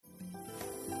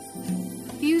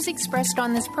Views expressed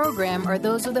on this program are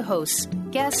those of the hosts,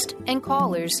 guests, and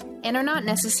callers, and are not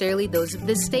necessarily those of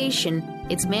this station,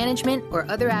 its management, or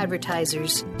other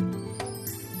advertisers.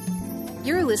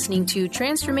 You're listening to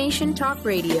Transformation Talk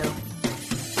Radio.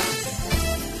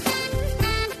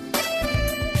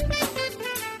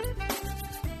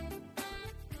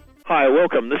 Hi,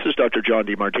 welcome. This is Dr. John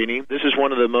DeMartini. This is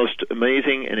one of the most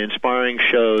amazing and inspiring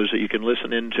shows that you can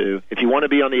listen into. If you want to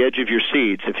be on the edge of your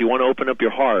seats, if you want to open up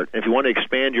your heart, if you want to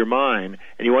expand your mind,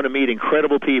 and you want to meet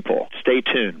incredible people, stay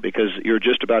tuned because you're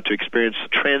just about to experience a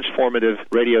transformative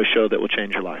radio show that will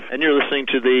change your life. And you're listening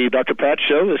to the Dr. Pat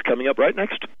Show that's coming up right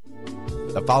next.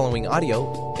 The following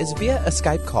audio is via a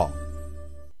Skype call.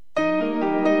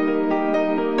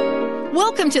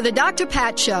 Welcome to the Dr.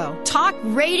 Pat Show. Talk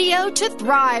radio to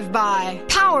thrive by.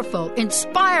 Powerful,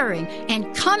 inspiring,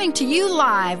 and coming to you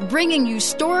live, bringing you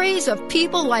stories of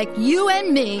people like you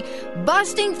and me,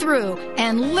 busting through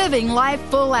and living life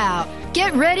full out.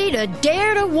 Get ready to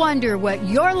dare to wonder what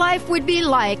your life would be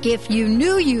like if you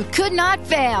knew you could not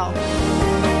fail.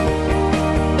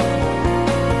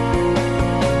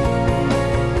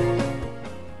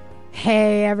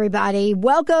 Hey, everybody.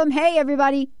 Welcome. Hey,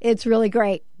 everybody. It's really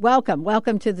great. Welcome.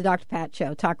 Welcome to the Dr. Pat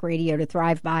Show, talk radio to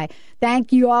thrive by.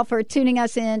 Thank you all for tuning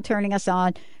us in, turning us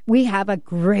on. We have a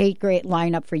great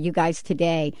lineup for you guys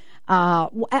today.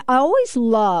 I always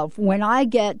love when I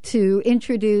get to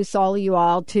introduce all of you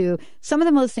all to some of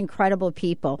the most incredible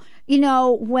people. You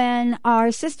know, when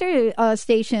our sister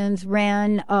stations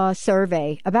ran a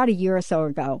survey about a year or so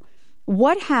ago,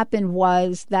 what happened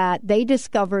was that they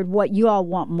discovered what you all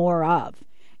want more of.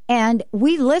 And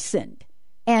we listened.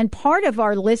 And part of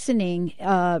our listening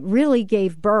really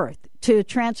gave birth to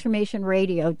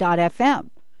transformationradio.fm.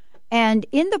 And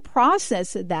in the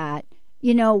process of that,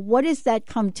 you know, what does that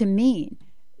come to mean?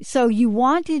 So you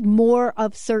wanted more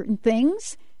of certain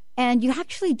things, and you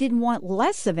actually didn't want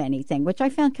less of anything, which I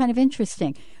found kind of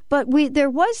interesting. But there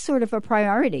was sort of a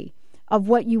priority of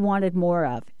what you wanted more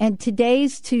of. And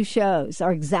today's two shows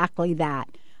are exactly that.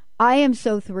 I am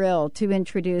so thrilled to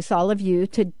introduce all of you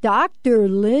to Dr.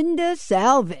 Linda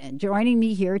Salvin joining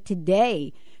me here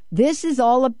today. This is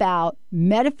all about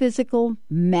Metaphysical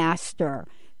Master.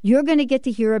 You're going to get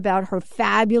to hear about her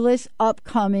fabulous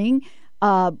upcoming,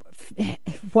 what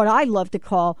I love to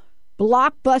call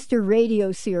blockbuster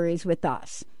radio series with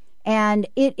us. And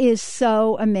it is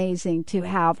so amazing to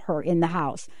have her in the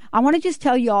house. I want to just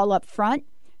tell you all up front,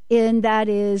 and that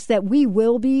is that we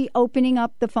will be opening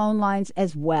up the phone lines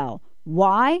as well.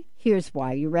 Why? Here's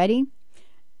why. You ready?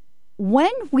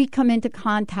 When we come into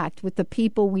contact with the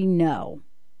people we know,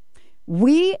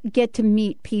 we get to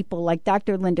meet people like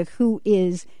Dr. Linda, who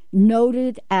is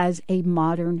noted as a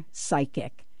modern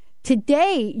psychic.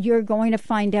 Today, you're going to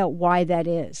find out why that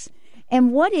is.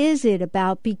 And what is it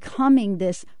about becoming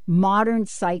this modern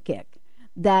psychic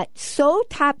that so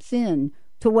taps in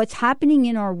to what's happening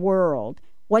in our world,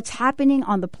 what's happening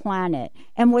on the planet,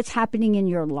 and what's happening in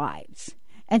your lives?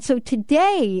 And so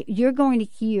today, you're going to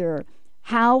hear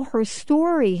how her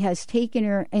story has taken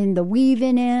her in the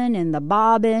weaving in and the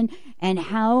bobbin, and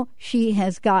how she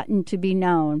has gotten to be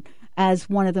known as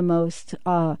one of the most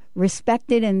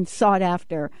respected and sought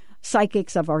after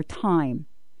psychics of our time.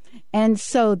 And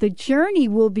so the journey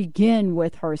will begin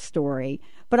with her story.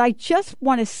 But I just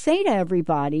want to say to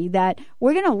everybody that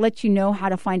we're going to let you know how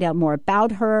to find out more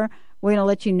about her. We're going to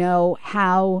let you know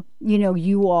how,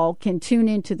 you all can tune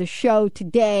into the show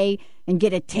today and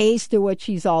get a taste of what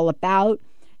she's all about.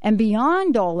 And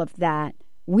beyond all of that,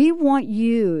 we want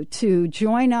you to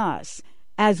join us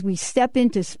as we step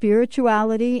into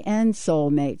spirituality and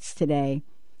soulmates today.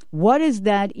 What does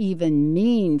that even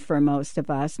mean for most of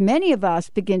us? Many of us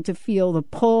begin to feel the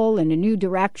pull in a new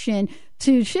direction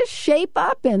to just shape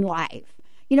up in life.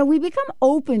 We become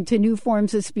open to new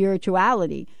forms of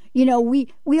spirituality.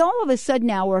 We all of a sudden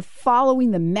now are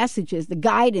following the messages, the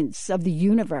guidance of the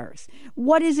universe.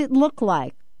 What does it look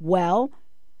like? Well,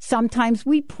 sometimes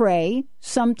we pray.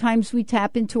 Sometimes we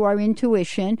tap into our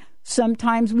intuition.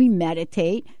 Sometimes we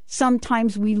meditate.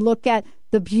 Sometimes we look at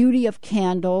the beauty of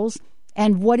candles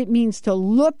and what it means to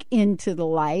look into the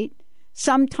light.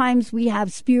 Sometimes we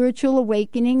have spiritual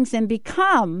awakenings and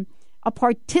become a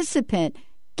participant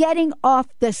getting off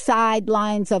the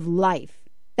sidelines of life.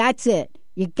 That's it.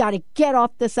 You got to get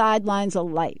off the sidelines of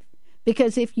life.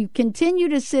 Because if you continue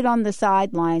to sit on the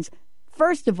sidelines,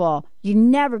 first of all, you're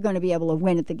never going to be able to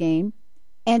win at the game.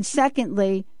 And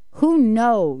secondly, who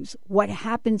knows what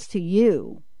happens to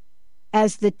you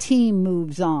as the team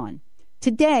moves on.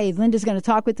 Today, Linda's going to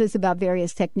talk with us about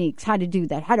various techniques, how to do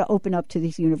that, how to open up to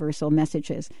these universal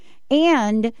messages,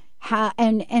 and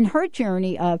her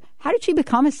journey of how did she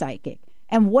become a psychic,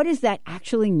 And what does that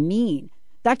actually mean?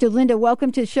 Dr. Linda,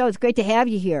 welcome to the show. It's great to have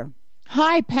you here.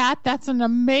 Hi, Pat. That's an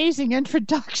amazing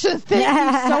introduction. Thank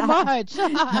you so much.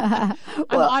 I'm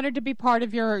honored to be part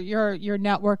of your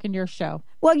network and your show.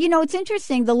 Well, it's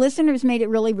interesting. The listeners made it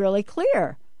really, really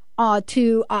clear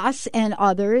to us and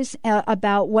others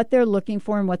about what they're looking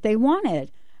for and what they wanted.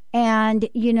 And,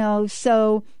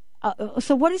 so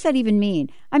what does that even mean?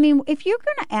 I mean, if you're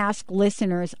going to ask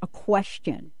listeners a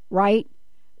question, right,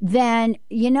 then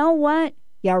you know what?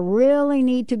 You really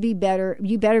need to be better.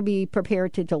 You better be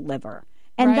prepared to deliver.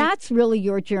 And that's really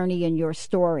your journey and your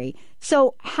story.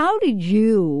 So how did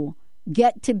you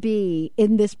get to be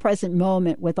in this present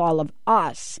moment with all of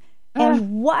us?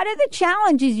 And what are the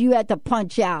challenges you had to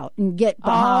punch out and get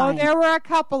behind? Oh, there were a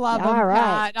couple of them, all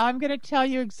right. Pat. I'm going to tell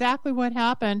you exactly what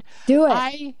happened. Do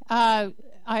it.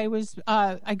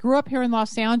 I grew up here in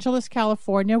Los Angeles,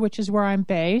 California, which is where I'm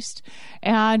based,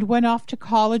 and went off to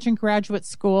college and graduate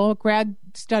school, grad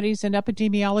studies in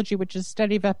epidemiology, which is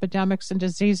study of epidemics and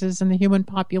diseases in the human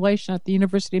population at the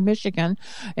University of Michigan.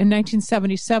 In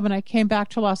 1977, I came back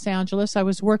to Los Angeles. I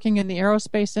was working in the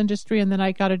aerospace industry, and then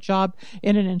I got a job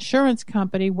in an insurance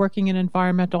company working in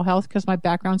environmental health because my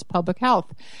background's public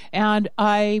health. And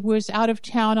I was out of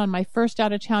town on my first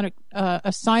out-of-town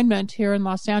assignment here in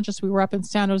Los Angeles. We were up in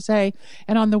San Jose,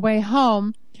 and on the way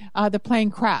home, the plane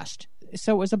crashed.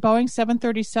 So it was a Boeing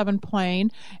 737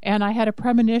 plane, and I had a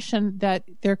premonition that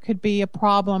there could be a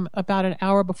problem about an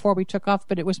hour before we took off,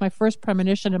 but it was my first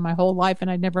premonition in my whole life,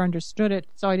 and I never understood it,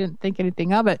 so I didn't think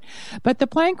anything of it. But the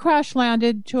plane crash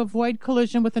landed to avoid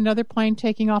collision with another plane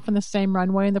taking off on the same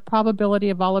runway, and the probability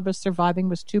of all of us surviving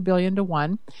was 2 billion to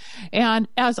 1. And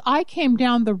as I came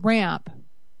down the ramp,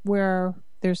 where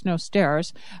there's no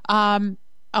stairs,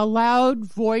 a loud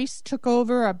voice took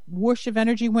over, a whoosh of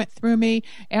energy went through me,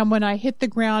 and when I hit the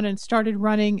ground and started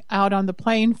running out on the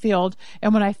playing field,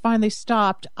 and when I finally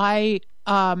stopped, I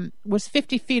was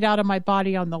 50 feet out of my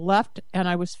body on the left, and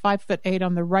I was 5'8"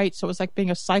 on the right, so it was like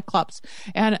being a cyclops.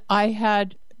 And I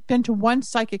had been to one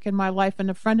psychic in my life, and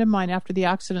a friend of mine after the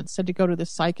accident said to go to the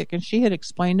psychic, and she had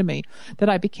explained to me that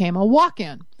I became a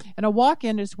walk-in. And a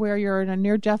walk-in is where you're in a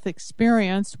near-death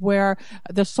experience where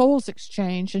the souls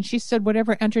exchange, and she said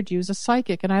whatever entered you is a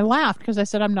psychic. And I laughed because I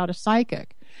said I'm not a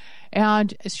psychic.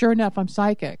 And sure enough, I'm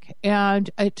psychic. And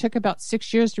it took about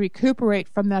 6 years to recuperate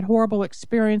from that horrible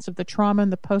experience of the trauma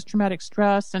and the post-traumatic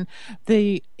stress and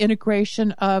the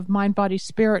integration of mind, body,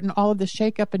 spirit, and all of the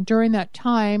shakeup. And during that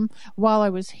time, while I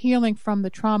was healing from the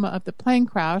trauma of the plane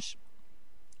crash,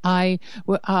 I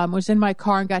was in my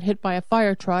car and got hit by a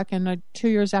fire truck. And 2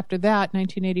 years after that,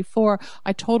 1984,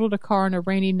 I totaled a car on a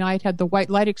rainy night, had the white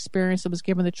light experience, and was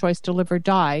given the choice to live or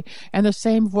die. And the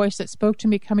same voice that spoke to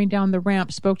me coming down the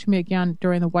ramp spoke to me again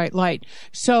during the white light.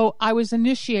 So I was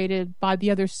initiated by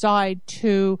the other side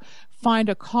to find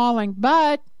a calling,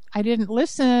 but I didn't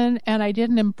listen and I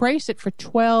didn't embrace it for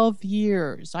 12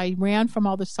 years. I ran from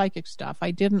all the psychic stuff.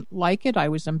 I didn't like it. I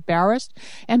was embarrassed.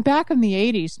 And back in the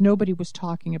 80s, nobody was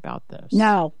talking about this.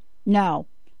 No,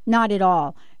 not at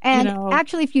all. And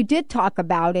actually, if you did talk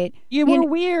about it, you were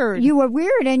weird. You were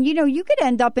weird, and you could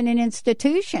end up in an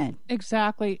institution.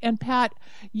 Exactly. And Pat,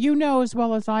 you know as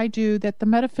well as I do that the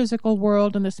metaphysical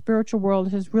world and the spiritual world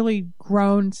has really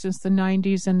grown since the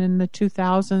 90s and in the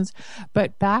 2000s.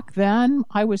 But back then,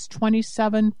 I was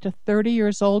 27 to 30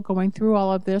 years old going through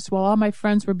all of this. While all my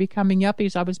friends were becoming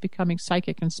yuppies, I was becoming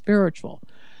psychic and spiritual.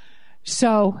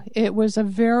 So it was a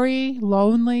very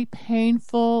lonely,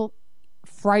 painful,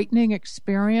 frightening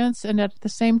experience. And at the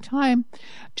same time,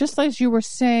 just as you were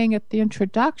saying at the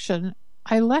introduction,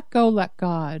 I let go, let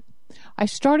God. I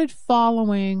started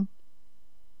following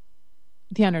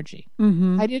the energy.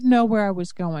 I didn't know where I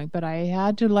was going, but I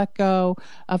had to let go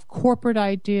of corporate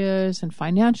ideas and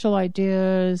financial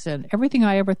ideas and everything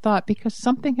I ever thought because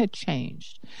something had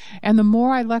changed. And the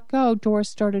more I let go, doors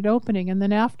started opening. And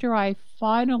then after I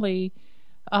finally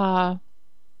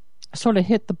sort of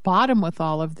hit the bottom with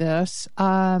all of this,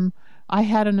 I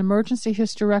had an emergency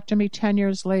hysterectomy 10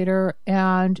 years later,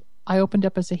 and I opened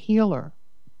up as a healer.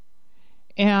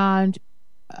 And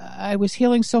I was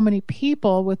healing so many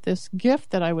people with this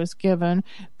gift that I was given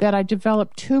that I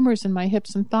developed tumors in my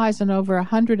hips and thighs, and over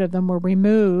 100 of them were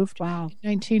removed in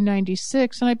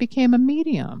 1996, and I became a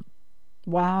medium.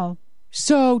 Wow.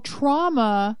 So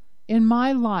trauma in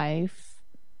my life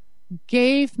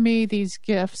gave me these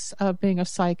gifts of being a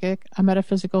psychic, a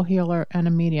metaphysical healer, and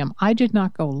a medium. I did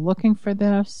not go looking for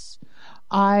this.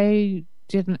 I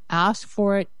didn't ask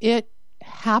for it. It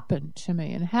happened to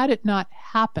me. And had it not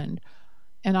happened,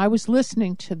 and I was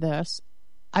listening to this,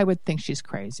 I would think she's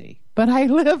crazy. But I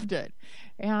lived it.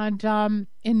 And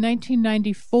in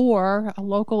 1994, a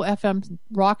local FM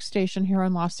rock station here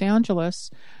in Los Angeles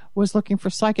was looking for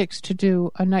psychics to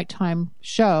do a nighttime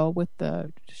show with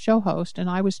the show host, and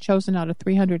I was chosen out of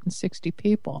 360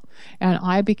 people. And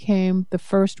I became the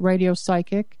first radio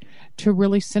psychic to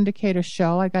really syndicate a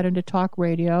show. I got into talk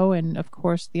radio, and of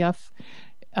course the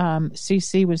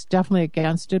FCC was definitely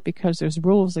against it because there's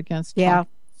rules against talk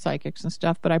psychics and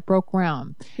stuff, but I broke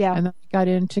ground. Yeah. And then I got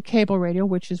into cable radio,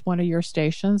 which is one of your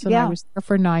stations, and I was there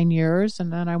for 9 years,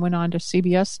 and then I went on to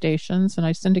CBS stations, and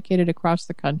I syndicated across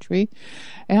the country.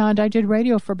 And I did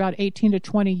radio for about 18 to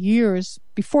 20 years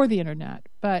before the internet,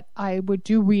 but I would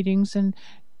do readings and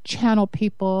channel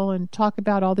people and talk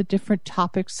about all the different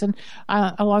topics. And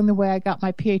along the way, I got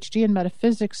my PhD in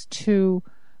metaphysics to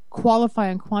qualify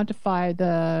and quantify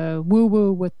the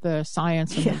woo-woo with the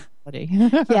science and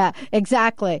yeah,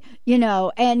 exactly. You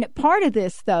know, and part of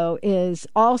this, though, is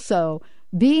also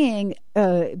being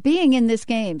in this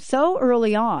game so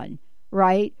early on,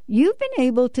 right? You've been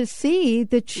able to see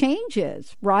the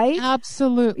changes, right?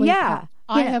 Absolutely. Yeah.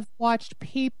 I have watched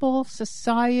people,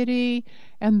 society,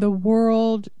 and the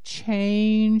world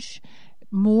change.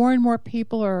 More and more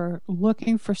people are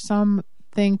looking for something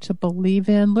to believe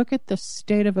in. Look at the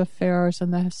state of affairs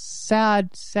and the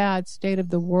sad state of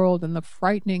the world and the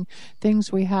frightening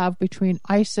things we have between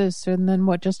ISIS and then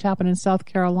what just happened in South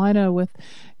Carolina with,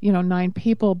 9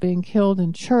 people being killed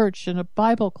in church in a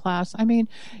Bible class. I mean,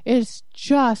 it's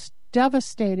just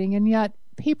devastating. And yet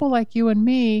people like you and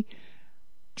me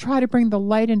try to bring the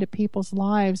light into people's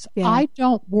lives. Yeah. I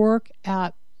don't work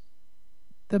at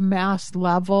the mass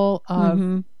level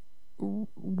of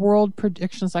world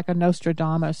predictions like a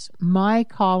Nostradamus. My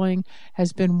calling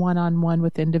has been one-on-one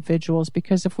with individuals,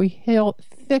 because if we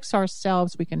fix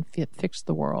ourselves, we can fix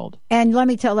the world. And let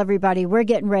me tell everybody, we're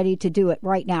getting ready to do it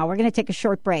right now. We're going to take a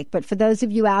short break. But for those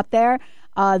of you out there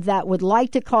that would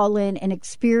like to call in and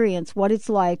experience what it's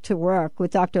like to work with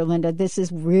Dr. Linda, this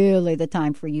is really the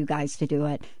time for you guys to do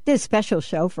it. There's a special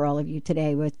show for all of you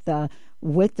today with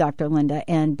Dr. Linda.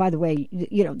 And by the way,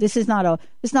 this is not a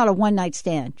one-night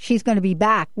stand. She's going to be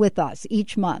back with us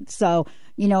each month. So,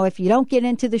 if you don't get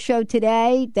into the show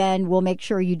today, then we'll make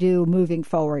sure you do moving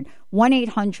forward.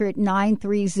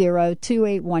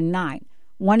 1-800-930-2819.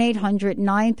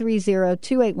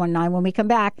 1-800-930-2819. When we come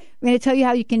back, we're going to tell you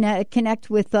how you can connect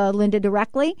with Linda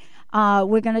directly.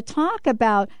 We're going to talk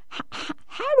about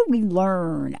how do we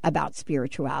learn about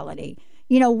spirituality?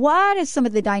 What are some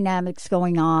of the dynamics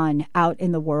going on out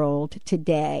in the world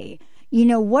today?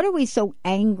 What are we so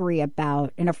angry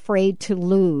about and afraid to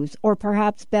lose, or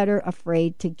perhaps better,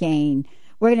 afraid to gain?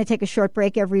 We're going to take a short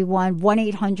break, everyone.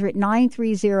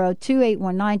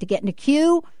 1-800-930-2819 to get in the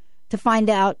queue to find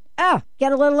out,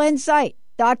 get a little insight.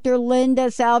 Dr.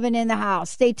 Linda Salvin in the house.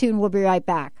 Stay tuned. We'll be right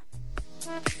back.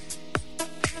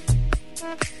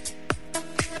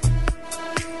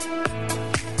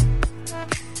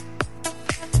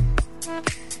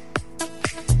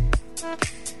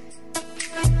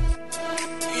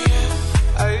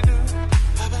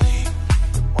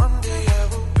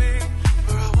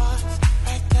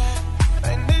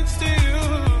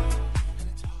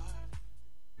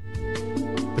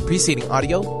 The preceding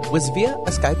audio was via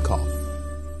a Skype call.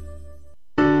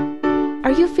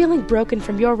 Are you feeling broken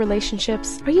from your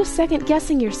relationships? Are you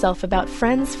second-guessing yourself about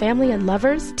friends, family, and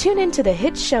lovers? Tune in to the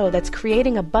hit show that's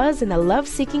creating a buzz in the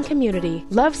love-seeking community.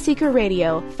 Love Seeker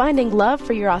Radio, finding love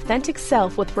for your authentic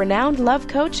self with renowned love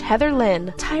coach Heather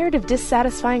Lynn. Tired of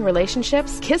dissatisfying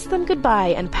relationships? Kiss them goodbye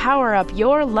and power up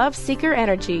your love seeker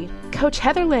energy. Coach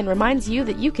Heather Lynn reminds you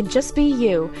that you can just be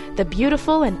you, the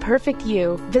beautiful and perfect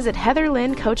you. Visit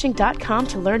heatherlynncoaching.com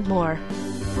to learn more.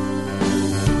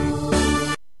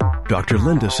 Dr.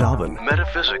 Linda Salvin,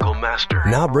 Metaphysical Master,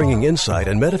 now bringing insight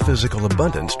and metaphysical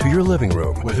abundance to your living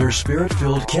room with her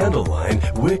spirit-filled candle line,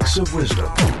 Wicks of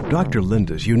Wisdom. Dr.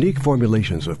 Linda's unique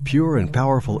formulations of pure and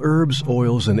powerful herbs,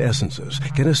 oils, and essences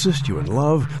can assist you in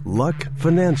love, luck,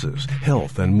 finances,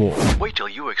 health, and more. Wait till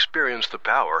you experience the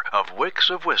power of Wicks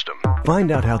of Wisdom.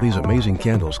 Find out how these amazing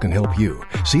candles can help you.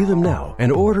 See them now and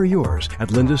order yours at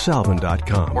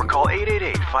lindasalvin.com or call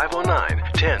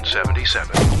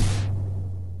 888-509-1077.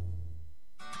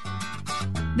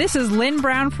 This is Lynn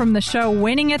Brown from the show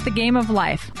Winning at the Game of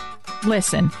Life.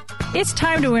 Listen, it's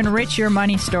time to enrich your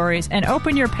money stories and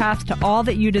open your path to all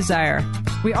that you desire.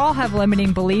 We all have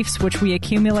limiting beliefs which we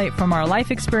accumulate from our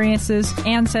life experiences,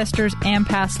 ancestors, and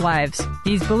past lives.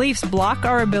 These beliefs block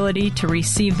our ability to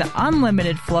receive the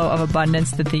unlimited flow of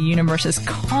abundance that the universe is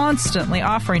constantly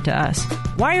offering to us.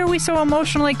 Why are we so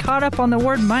emotionally caught up on the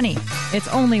word money? It's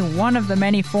only one of the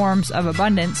many forms of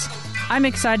abundance. I'm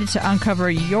excited to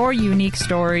uncover your unique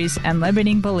stories and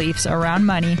limiting beliefs around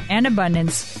money and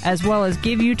abundance, as well as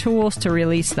give you tools to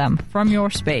release them from your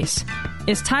space.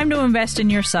 It's time to invest in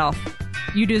yourself.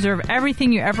 You deserve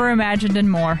everything you ever imagined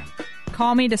and more.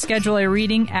 Call me to schedule a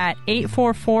reading at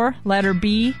 844 letter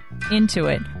B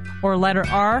Intuit or letter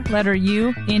R letter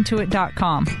U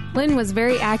Intuit.com. Lynn was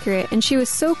very accurate, and she was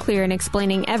so clear in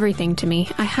explaining everything to me.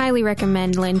 I highly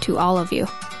recommend Lynn to all of you.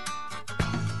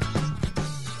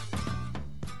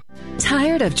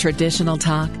 Tired of traditional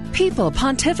talk? People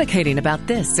pontificating about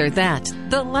this or that,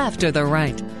 the left or the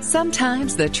right.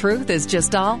 Sometimes the truth is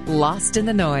just all lost in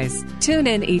the noise. Tune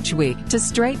in each week to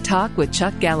Straight Talk with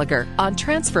Chuck Gallagher on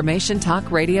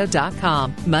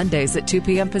TransformationTalkRadio.com, Mondays at 2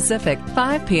 p.m. Pacific,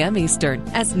 5 p.m. Eastern,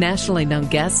 as nationally known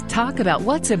guests talk about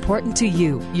what's important to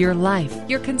you, your life,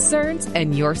 your concerns,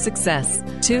 and your success.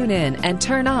 Tune in and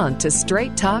turn on to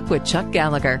Straight Talk with Chuck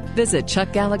Gallagher. Visit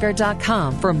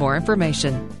ChuckGallagher.com for more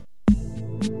information.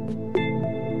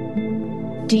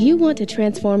 Do you want to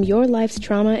transform your life's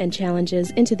trauma and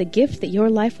challenges into the gift that your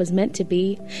life was meant to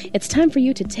be? It's time for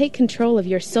you to take control of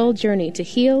your soul journey to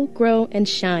heal, grow, and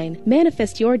shine.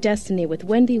 Manifest your destiny with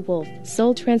Wendy Wolf,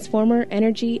 soul transformer,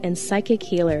 energy, and psychic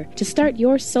healer. To start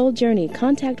your soul journey,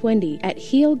 contact Wendy at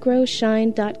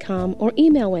healgrowshine.com or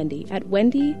email Wendy at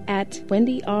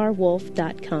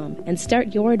wendy@wendyrwolf.com and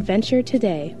start your adventure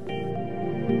today.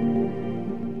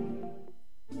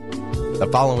 The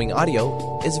following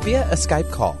audio is via a Skype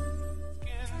call.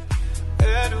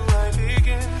 Where do I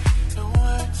begin? No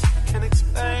words can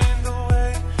explain the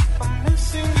way I'm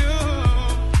missing you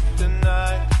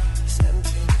tonight. This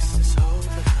emptiness is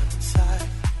holding up inside.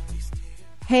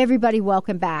 Hey, everybody,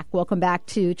 welcome back. Welcome back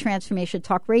to Transformation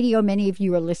Talk Radio. Many of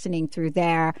you are listening through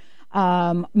there.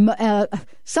 Some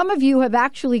of you have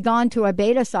actually gone to our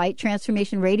beta site,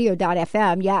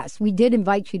 transformationradio.fm. Yes, we did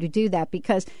invite you to do that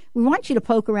because we want you to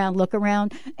poke around, look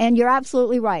around, and you're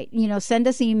absolutely right. You know, send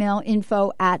us email,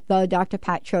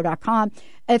 info@thedrpatshow.com.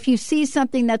 If you see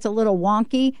something that's a little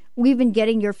wonky, we've been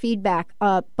getting your feedback.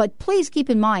 But please keep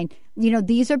in mind, you know,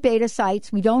 these are beta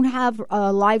sites. We don't have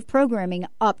live programming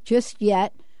up just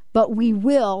yet, but we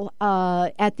will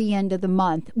at the end of the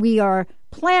month. We are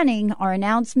planning our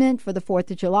announcement for the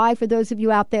 4th of July for those of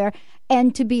you out there,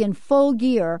 and to be in full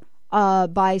gear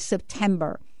by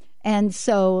September. And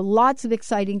so lots of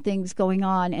exciting things going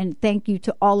on, and thank you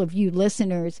to all of you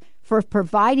listeners for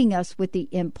providing us with the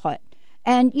input.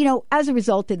 And, you know, as a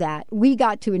result of that, we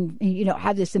got to, you know,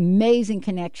 have this amazing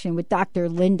connection with Dr.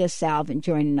 Linda Salvin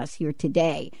joining us here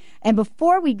today. And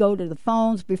before we go to the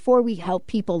phones, before we help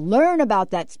people learn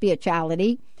about that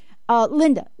spirituality,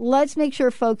 Linda, let's make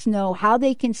sure folks know how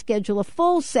they can schedule a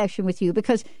full session with you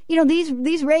because, you know,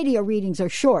 these radio readings are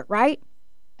short, right?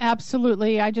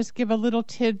 Absolutely. I just give a little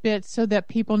tidbit so that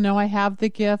people know I have the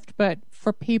gift, but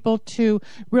for people to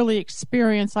really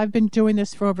experience, I've been doing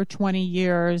this for over 20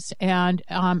 years. And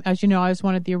as you know, I was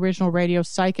one of the original radio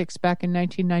psychics back in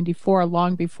 1994,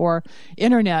 long before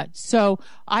internet. So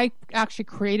I actually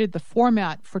created the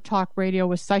format for talk radio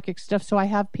with psychic stuff. So I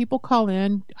have people call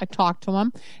in, I talk to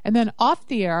them, and then off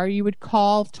the air, you would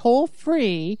call toll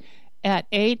free at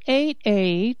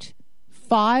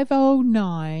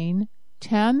 888-509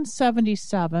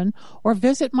 1077 or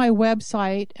visit my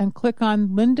website and click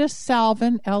on Linda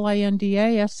Salvin,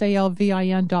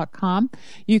 LindaSalvin.com.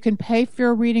 You can pay for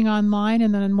your reading online,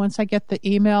 and then once I get the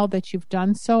email that you've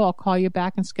done so, I'll call you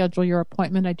back and schedule your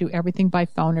appointment. I do everything by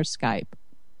phone or Skype.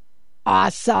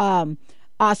 Awesome.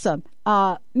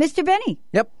 Mr. Benny.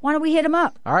 Yep. Why don't we hit him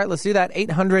up? All right, let's do that.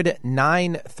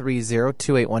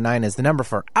 800-930-2819 is the number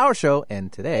for our show.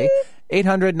 And today,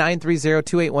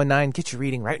 800-930-2819. Get your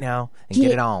reading right now and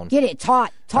get it on. Get it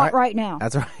taught right now.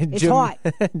 That's right. It's hot.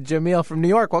 Jamil from New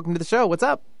York, welcome to the show. What's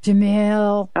up?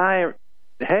 Jamil. Hi.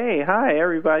 Hey, hi,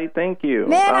 everybody. Thank you.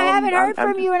 Man, I haven't heard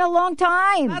from you in a long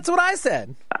time. That's what I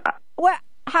said.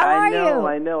 How are you?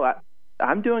 I know.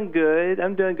 I'm doing good. I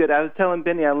was telling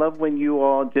Benny, I love when you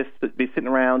all just be sitting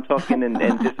around talking and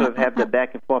just sort of have the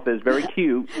back and forth. It's very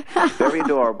cute, very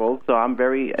adorable. So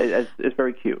it's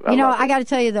very cute. You know, I got to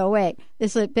tell you though,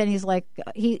 Benny's like,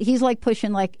 he's like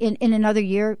pushing like in another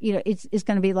year, you know, it's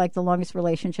going to be like the longest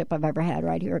relationship I've ever had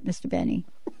right here at Mr. Benny.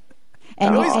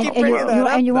 And you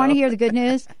want to hear the good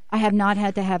news? I have not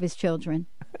had to have his children.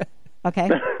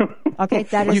 Okay. Okay,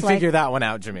 that is you figure that one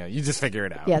out, Jamil. You just figure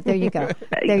it out. Yeah, there you go.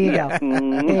 But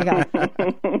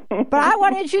I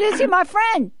want to introduce you, my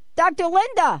friend, Dr.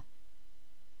 Linda.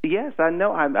 Yes, I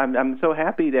know. I'm so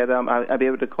happy that I'll be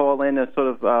able to call in and sort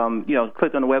of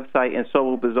click on the website and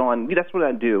so is on. That's what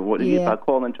I do. If I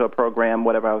call into a program,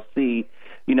 whatever I'll see,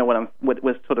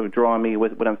 what's sort of drawing me,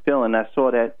 what I'm feeling. I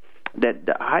saw that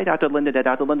hi, Dr. Linda, that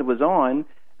Dr. Linda was on.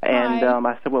 And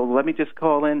I said, well, let me just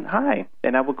call in. Hi.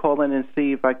 And I would call in and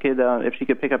see if I could, if she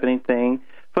could pick up anything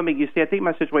for me. You see, I think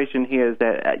my situation here is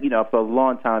that, for a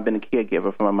long time I've been a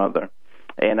caregiver for my mother.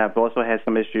 And I've also had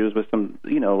some issues with some,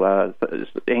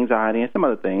 anxiety and some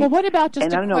other things. Well, what about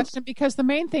just a question? Because the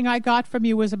main thing I got from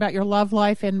you was about your love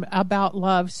life and about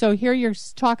love. So here you're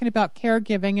talking about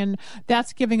caregiving, and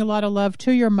that's giving a lot of love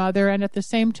to your mother. And at the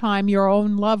same time, your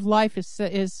own love life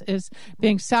is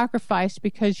being sacrificed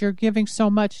because you're giving so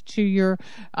much to your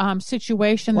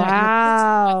situation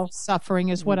that you're suffering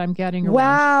is what I'm getting around.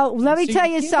 Wow. Let me tell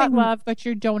you something. Love, but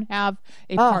you don't have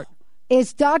a partner.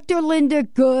 Is Dr. Linda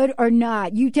good or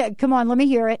not? Come on, let me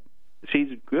hear it. She's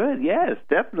good. Yes,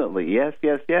 definitely. Yes.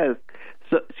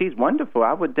 So she's wonderful.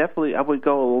 I would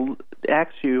go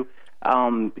ask you,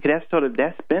 because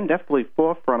that's been definitely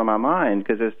forefront of my mind,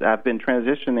 because I've been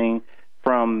transitioning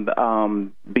from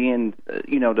being,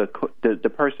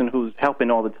 the person who's helping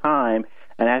all the time,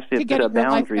 and actually put up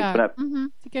boundaries.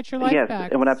 To get your life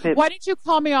back. And why didn't you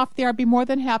call me off there? I'd be more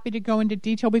than happy to go into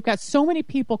detail. We've got so many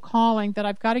people calling that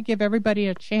I've got to give everybody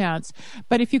a chance.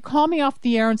 But if you call me off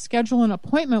the air and schedule an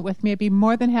appointment with me, I'd be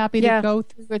more than happy to go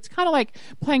through. It's kind of like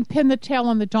playing pin the tail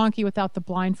on the donkey without the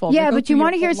blindfold. Yeah, but you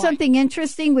want to hear something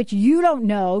interesting, which you don't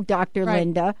know, Dr.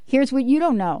 Linda. Here's what you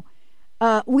don't know.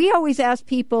 We always ask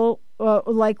people,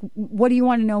 what do you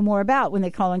want to know more about when they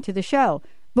call into the show?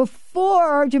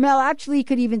 Before Jamel actually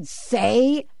could even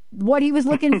say what he was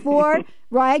looking for,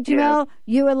 right, Jamel?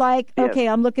 You were like, okay,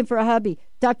 I'm looking for a hubby.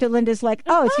 Dr. Linda's like,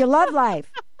 oh, it's your love life.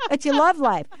 It's your love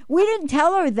life. We didn't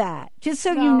tell her that, just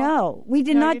so you know. We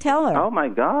did not tell her. Oh, my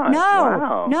God.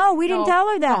 No, we didn't tell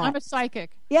her that. No, I'm a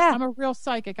psychic. Yeah. I'm a real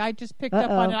psychic. I just picked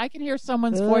up on it. I can hear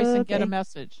someone's voice and get a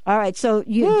message. All right, so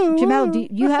Jamel, do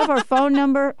you have her phone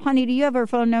number? Honey, do you have her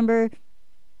phone number?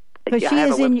 Because she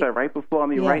is in right before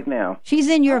me right now. She's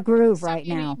in your groove right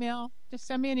now. Just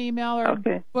send me an email or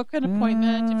book an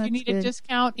appointment. If you need a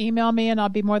discount, email me, and I'll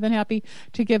be more than happy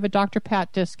to give a Dr.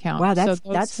 Pat discount. Wow, that was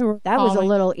a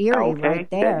little eerie right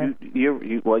there.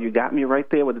 You got me right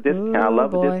there with a discount. I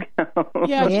love a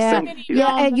discount.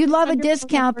 And you love a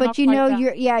discount, but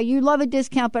you love a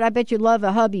discount, but I bet you love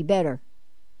a hubby better.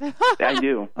 I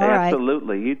do.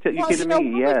 Absolutely. You kidding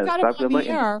me? Yes.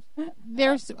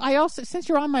 I also, since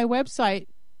you're on my website,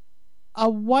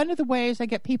 one of the ways I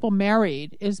get people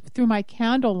married is through my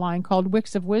candle line called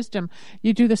Wicks of Wisdom.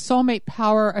 You do the Soulmate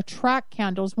Power Attract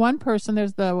candles. One person,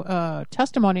 there's the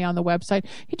testimony on the website,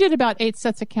 he did about 8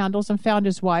 sets of candles and found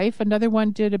his wife. Another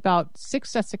one did about 6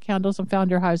 sets of candles and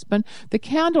found her husband. The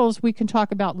candles we can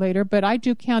talk about later, but I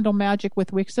do candle magic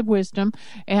with Wicks of Wisdom,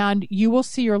 and you will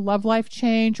see your love life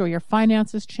change or your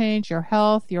finances change, your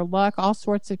health, your luck, all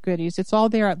sorts of goodies. It's all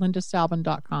there at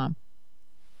lindasalvin.com.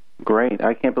 Great.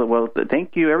 I can't believe. Well,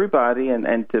 thank you, everybody,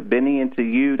 and to Benny and to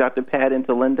you, Dr. Pat, and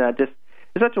to Linda.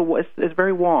 It's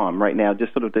very warm right now.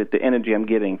 Just sort of the energy I'm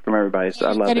getting from everybody. So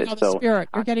I love it. Spirit.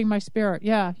 You're getting my spirit.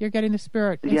 Yeah, you're getting the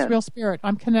spirit. It's real spirit.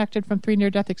 I'm connected from 3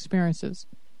 near-death experiences.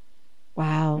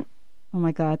 Wow. Oh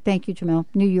my God. Thank you, Jamel.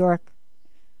 New York.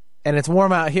 And it's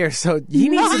warm out here, so he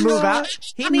needs to move out.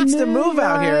 He needs to move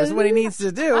out here is what he needs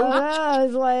to do.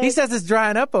 He says it's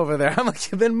drying up over there. I'm like,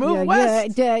 then move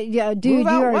west. Yeah, dude, you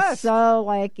are west. So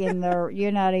like in the,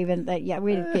 you're not even that. Yeah,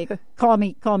 call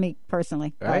me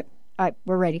personally. All right. All right,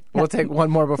 we're ready. We'll take one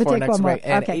more before next break.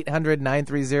 And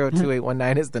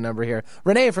 800-930-2819 is the number here.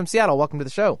 Renee from Seattle, welcome to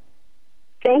the show.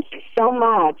 Thank you so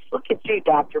much. Look at you,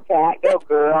 Dr. Pat. Go,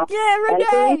 girl. Yeah, Renee. And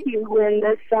thank you,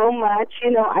 Linda, so much.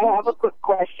 I have a quick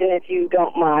question, if you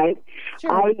don't mind.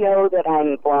 Sure. I know that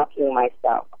I'm blocking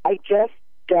myself. I just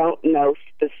don't know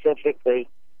specifically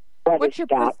what is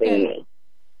stopping me.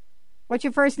 What's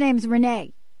your first name? Is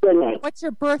Renee? Renee. What's your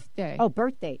birthday? Oh,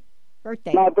 birthday.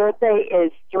 My birthday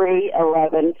is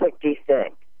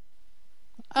 3/11/56.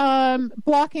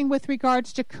 Blocking with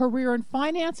regards to career and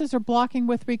finances, or blocking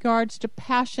with regards to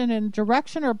passion and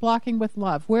direction, or blocking with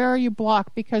love? Where are you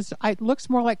blocked? Because it looks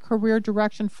more like career,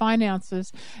 direction,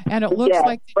 finances, and it looks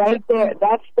like right there.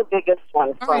 That's the biggest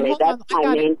one for me. That's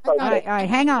my main focus. All right,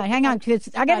 hang on. I got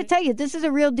to tell you, this is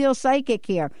a real deal psychic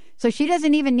here. So she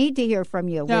doesn't even need to hear from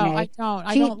you, No, Renee. I don't.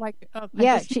 I don't like.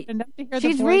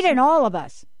 She's reading all of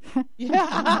us.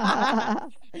 Yeah.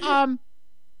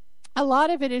 A lot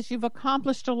of it is you've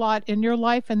accomplished a lot in your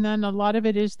life, and then a lot of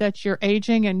it is that you're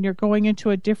aging and you're going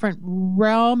into a different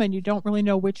realm and you don't really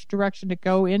know which direction to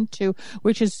go into,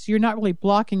 which is you're not really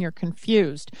blocking, you're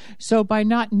confused. So by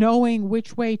not knowing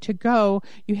which way to go,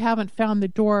 you haven't found the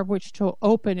door of which to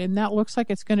open, and that looks like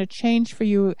it's going to change for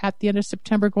you at the end of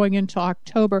September going into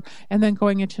October and then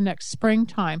going into next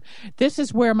springtime. This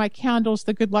is where my candles,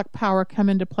 the good luck power, come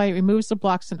into play. It removes the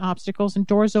blocks and obstacles and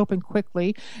doors open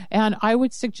quickly, and I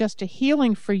would suggest a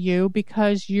healing for you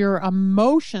because your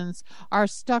emotions are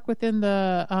stuck within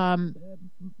the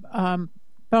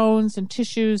bones and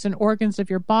tissues and organs of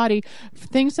your body.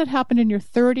 Things that happened in your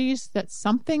 30s, that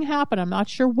something happened, I'm not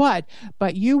sure what,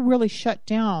 but you really shut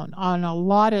down on a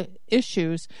lot of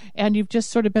issues and you've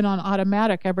just sort of been on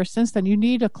automatic ever since then. You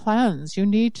need a cleanse. You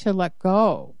need to let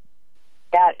go.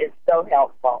 That is so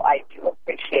helpful. I do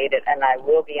appreciate it, and I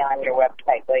will be on your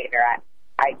website later.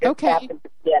 I just happened to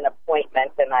be an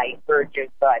appointment, and I heard you,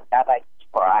 so I thought I'd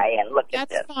try and look at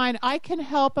this. That's fine. I can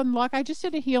help unlock. I just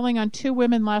did a healing on 2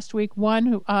 women last week. One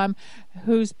who,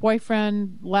 whose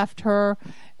boyfriend left her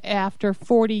after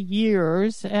 40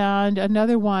 years, and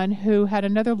another one who had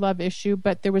another love issue,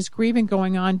 but there was grieving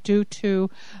going on due to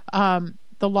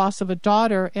the loss of a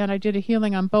daughter, and I did a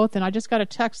healing on both, and I just got a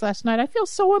text last night. I feel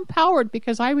so empowered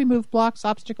because I remove blocks,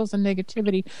 obstacles, and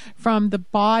negativity from the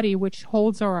body, which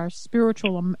holds our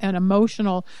spiritual and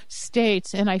emotional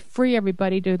states, and I free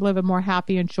everybody to live a more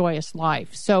happy and joyous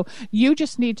life. So you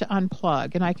just need to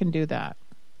unplug, and I can do that.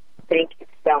 Thank you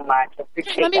so much. I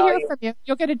appreciate it. Let me hear from you.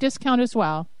 You'll get a discount as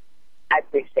well. I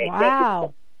appreciate it.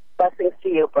 Wow. Blessings to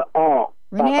you for all.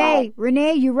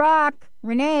 Renee, you rock.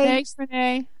 Renee. Thanks,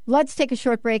 Renee. Let's take a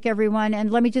short break, everyone. And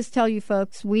let me just tell you,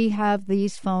 folks, we have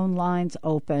these phone lines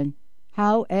open.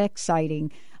 How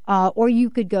exciting. Or you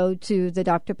could go to the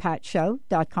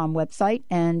drpatshow.com website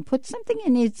and put something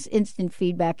in its instant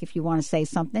feedback if you want to say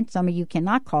something. Some of you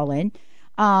cannot call in.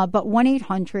 But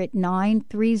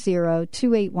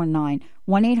 1-800-930-2819.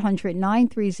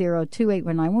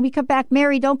 1-800-930-2819. When we come back,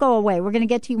 Mary, don't go away. We're going to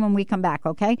get to you when we come back,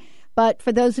 okay? But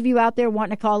for those of you out there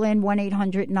wanting to call in,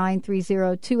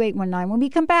 1-800-930-2819. When we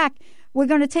come back, we're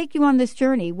going to take you on this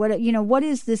journey. What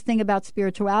is this thing about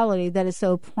spirituality that is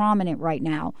so prominent right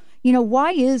now?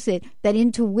 Why is it that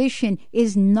intuition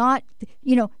is not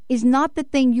the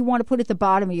thing you want to put at the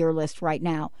bottom of your list right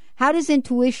now? How does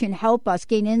intuition help us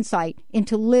gain insight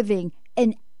into living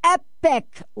an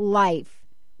epic life?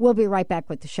 We'll be right back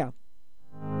with the show.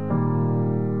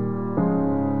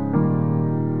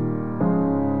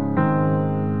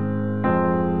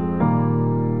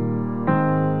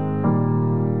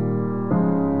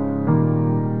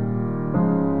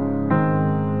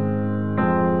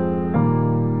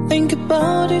 Think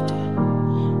about it,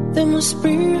 there must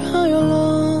be higher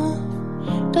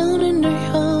love down in the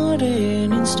heart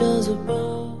and in stars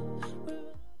above.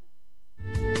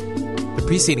 The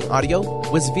preceding audio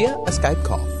was via a Skype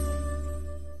call.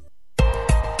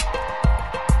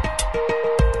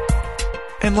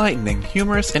 Enlightening,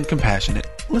 humorous, and compassionate.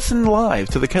 Listen live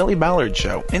to The Kelly Ballard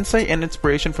Show, insight and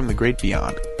inspiration from the great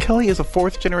beyond. Kelly is a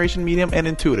 4th-generation medium and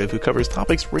intuitive who covers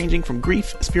topics ranging from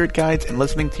grief, spirit guides, and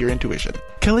listening to your intuition.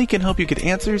 Kelly can help you get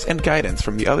answers and guidance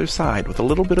from the other side with a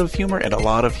little bit of humor and a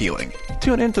lot of healing.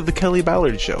 Tune in to The Kelly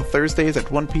Ballard Show, Thursdays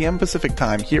at 1 p.m. Pacific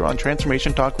Time here on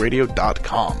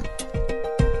TransformationTalkRadio.com.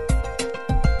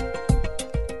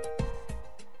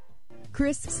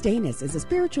 Chris Stanis is a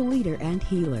spiritual leader and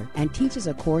healer and teaches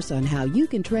a course on how you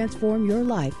can transform your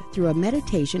life through a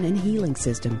meditation and healing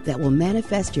system that will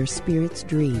manifest your spirit's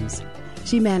dreams.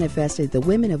 She manifested the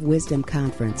Women of Wisdom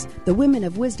Conference, the Women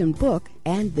of Wisdom book,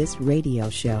 and this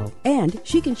radio show. And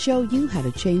she can show you how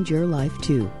to change your life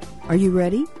too. Are you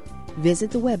ready? Visit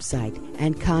the website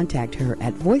and contact her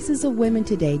at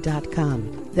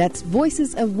voicesofwomentoday.com. That's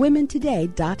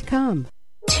voicesofwomentoday.com.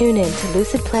 Tune in to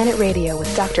Lucid Planet Radio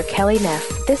with Dr. Kelly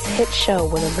Neff. This hit show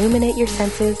will illuminate your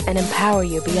senses and empower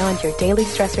you beyond your daily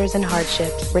stressors and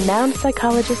hardships. Renowned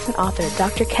psychologist and author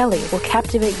Dr. Kelly will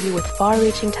captivate you with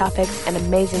far-reaching topics and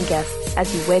amazing guests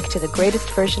as you wake to the greatest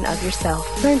version of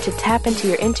yourself. Learn to tap into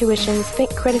your intuitions,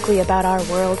 think critically about our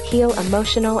world, heal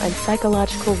emotional and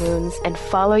psychological wounds, and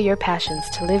follow your passions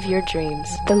to live your dreams.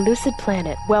 The Lucid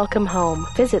Planet. Welcome home.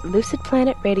 Visit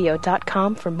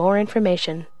lucidplanetradio.com for more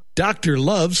information. Doctor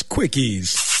loves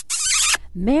quickies.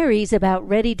 Mary's about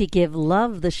ready to give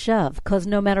love the shove, 'cause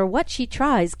no matter what she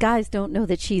tries, guys don't know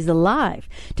that she's alive.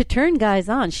 To turn guys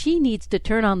on, she needs to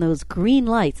turn on those green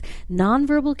lights,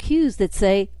 nonverbal cues that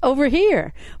say, over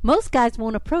here. Most guys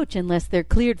won't approach unless they're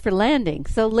cleared for landing.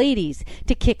 So ladies,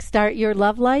 to kickstart your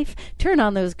love life, turn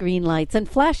on those green lights and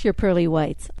flash your pearly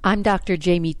whites. I'm Dr.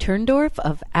 Jamie Turndorf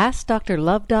of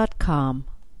AskDrLove.com.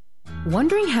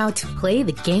 Wondering how to play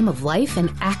the game of life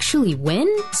and actually win?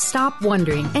 Stop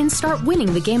wondering and start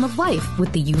winning the game of life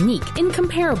with the unique,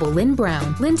 incomparable Lynn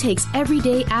Brown. Lynn takes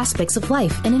everyday aspects of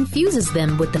life and infuses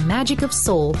them with the magic of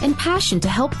soul and passion to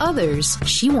help others.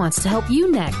 She wants to help you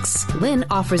next. Lynn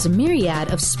offers a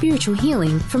myriad of spiritual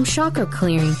healing, from chakra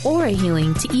clearing, aura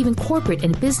healing, to even corporate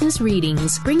and business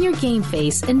readings. Bring your game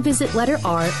face and visit letter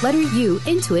R, letter U,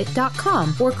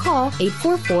 intuit.com or call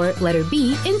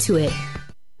 844-letter-B, Intuit.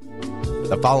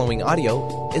 The following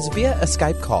audio is via a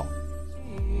Skype call.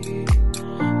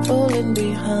 Falling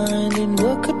behind in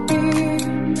what could be.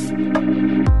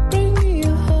 Bring me a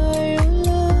higher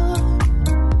love.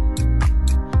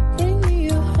 Bring me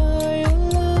a higher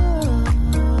love.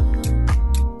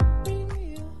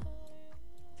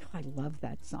 I love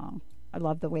that song. I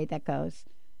love the way that goes.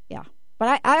 Yeah.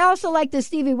 But I also like the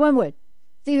Stevie Winwood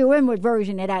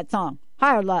version of that song,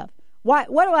 Higher Love. What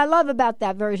do I love about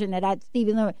that version of that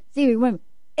Stevie Winwood?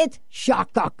 It's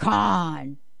Shaka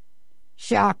Khan.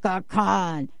 Shaka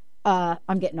Khan.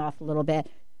 I'm getting off a little bit.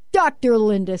 Dr.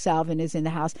 Linda Salvin is in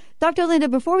the house. Dr. Linda,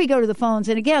 before we go to the phones,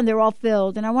 and again, they're all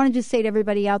filled, and I want to just say to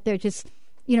everybody out there, just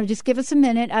give us a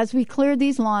minute. As we clear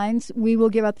these lines, we will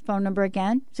give out the phone number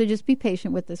again, so just be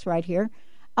patient with us right here.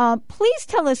 Please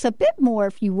tell us a bit more,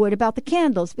 if you would, about the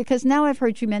candles, because now I've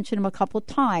heard you mention them a couple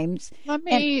times. Let's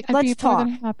be talk. More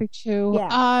than happy to.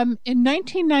 Yeah. In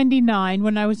 1999,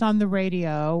 when I was on the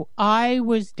radio, I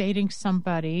was dating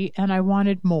somebody and I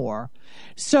wanted more.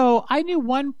 So I knew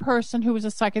one person who was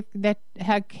a psychic that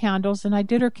had candles, and I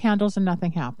did her candles and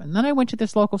nothing happened. Then I went to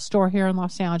this local store here in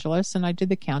Los Angeles and I did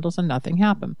the candles and nothing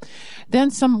happened.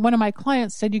 Then one of my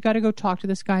clients said, you got to go talk to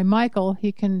this guy, Michael.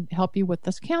 He can help you with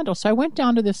this candle. So I went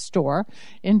down to this store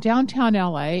in downtown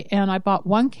LA and I bought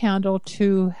one candle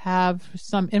to have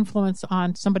some influence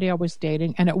on somebody I was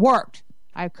dating, and it worked.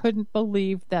 I couldn't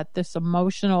believe that this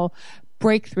emotional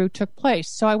breakthrough took place.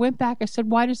 So I went back. I said,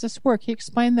 why does this work? He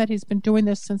explained that he's been doing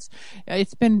this since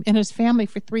it's been in his family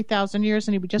for 3,000 years,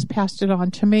 and he just passed it on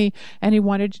to me, and he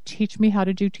wanted to teach me how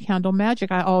to do candle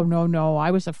magic. No. I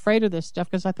was afraid of this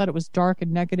stuff because I thought it was dark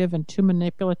and negative and too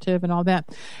manipulative and all that.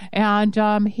 And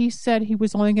he said he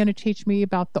was only going to teach me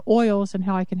about the oils and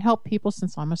how I can help people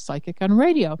since I'm a psychic on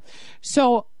radio.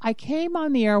 So I came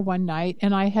on the air one night,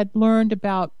 and I had learned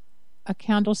about a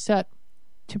candle set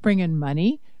to bring in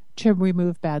money, to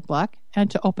remove bad luck,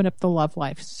 and to open up the love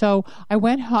life. So I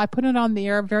put it on the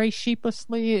air very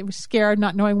sheepishly. I was scared,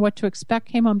 not knowing what to expect.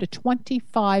 Came home to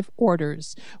 25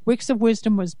 orders. Wicks of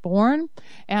Wisdom was born,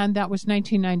 and that was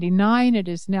 1999. It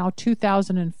is now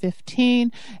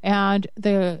 2015, and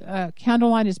the candle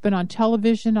line has been on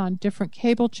television on different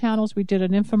cable channels. We did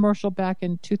an infomercial back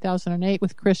in 2008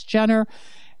 with Kris Jenner.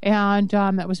 And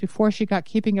that was before she got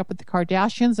Keeping Up with the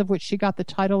Kardashians, of which she got the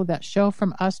title of that show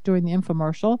from us doing the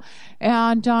infomercial.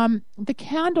 And the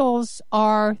candles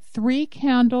are 3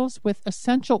 candles with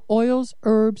essential oils,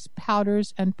 herbs,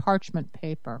 powders, and parchment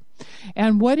paper.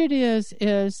 And what it is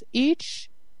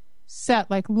each set,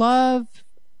 like love,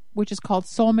 which is called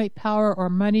soulmate power, or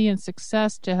money and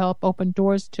success, to help open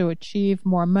doors to achieve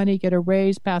more money, get a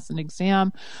raise, pass an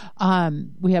exam.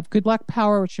 We have good luck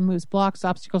power, which removes blocks,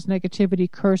 obstacles, negativity,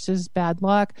 curses, bad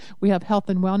luck. We have health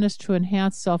and wellness to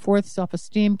enhance self-worth,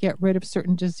 self-esteem, get rid of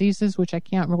certain diseases, which I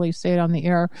can't really say it on the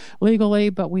air legally,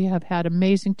 but we have had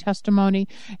amazing testimony.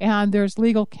 And there's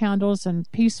legal candles and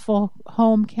peaceful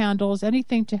home candles,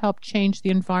 anything to help change the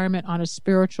environment on a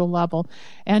spiritual level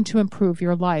and to improve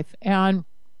your life. And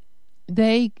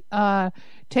they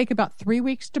take about 3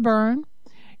 weeks to burn.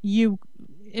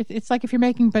 It's like if you're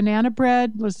making banana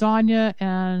bread, lasagna,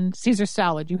 and Caesar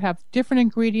salad. You have different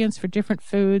ingredients for different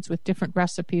foods with different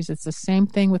recipes. It's the same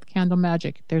thing with candle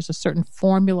magic. There's a certain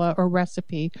formula or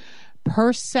recipe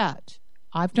per set.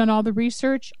 I've done all the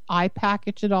research. I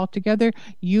package it all together.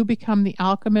 You become the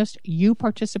alchemist. You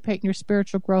participate in your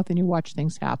spiritual growth, and you watch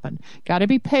things happen. Got to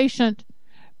be patient,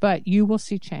 but you will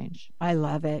see change. I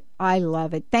love it.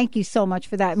 Thank you so much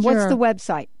for that. And Sure. What's the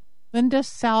website?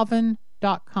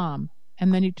 LindaSalvin.com.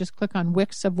 And then you just click on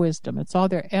Wicks of Wisdom. It's all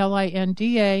there,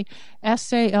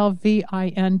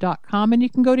 LindaSalvin.com. And you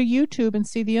can go to YouTube and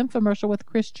see the infomercial with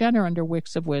Kris Jenner under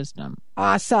Wicks of Wisdom.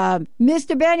 Awesome.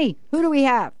 Mr. Benny, who do we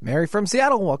have? Mary from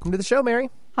Seattle. Welcome to the show, Mary.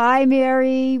 Hi,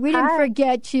 Mary. We didn't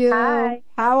forget you. Hi.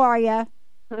 How are you?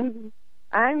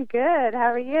 I'm good.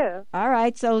 How are you? All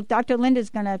right. So Dr. Linda's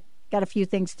got a few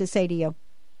things to say to you.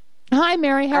 Hi,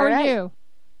 Mary. How are you?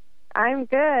 I'm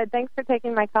good. Thanks for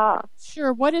taking my call.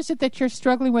 Sure. What is it that you're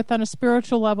struggling with on a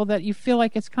spiritual level that you feel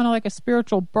like it's kind of like a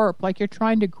spiritual burp, like you're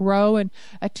trying to grow and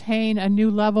attain a new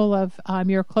level of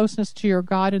your closeness to your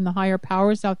God and the higher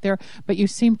powers out there, but you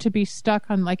seem to be stuck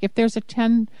on, like, if there's a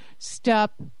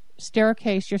 10-step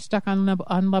staircase, you're stuck on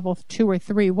level 2 or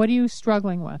 3. What are you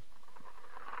struggling with?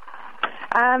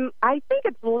 I think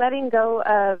it's letting go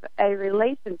of a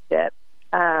relationship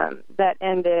that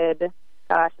ended,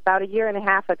 about a year and a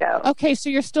half ago. Okay, so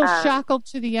you're still shackled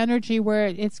to the energy where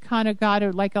it's kind of got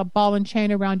like a ball and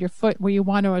chain around your foot where you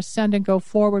want to ascend and go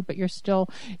forward, but you're still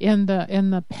in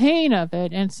the pain of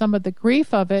it and some of the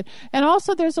grief of it. And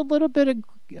also there's a little bit of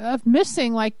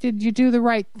missing, like, did you do the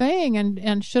right thing,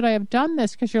 and should I have done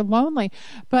this, because you're lonely.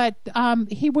 But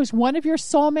he was one of your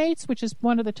soulmates, which is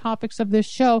one of the topics of this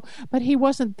show, but he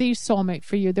wasn't the soulmate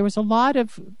for you. There's a lot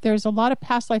of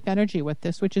past life energy with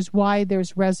this, which is why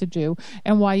there's residue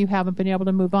and why you haven't been able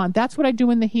to move on. That's what I do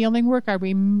in the healing work. I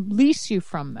release you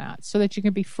from that so that you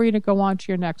can be free to go on to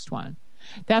your next one.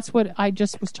 That's what I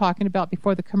just was talking about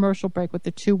before the commercial break with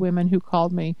the 2 women who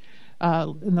called me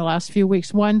in the last few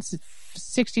weeks. One's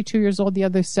 62 years old, the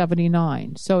other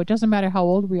 79. So it doesn't matter how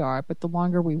old we are, but the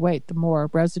longer we wait, the more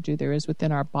residue there is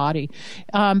within our body.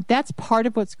 That's part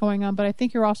of what's going on, but I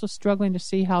think you're also struggling to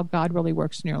see how God really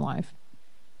works in your life.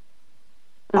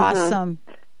 Awesome.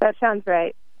 That sounds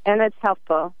right. And it's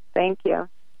helpful. Thank you.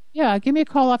 Yeah, give me a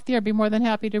call off the air. I'd be more than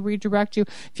happy to redirect you.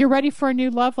 If you're ready for a new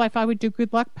love life, I would do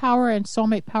Good Luck Power and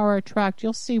Soulmate Power Attract.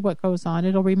 You'll see what goes on.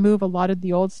 It'll remove a lot of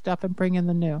the old stuff and bring in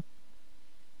the new.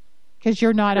 Because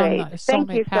you're not on the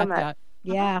soulmate path yet.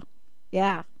 Yeah.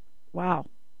 Yeah. Wow.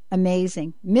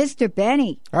 Amazing. Mr.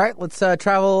 Benny. All right, let's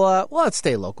travel. Let's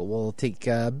stay local. We'll take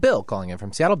Bill calling in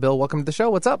from Seattle. Bill, welcome to the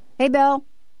show. What's up? Hey, Bill.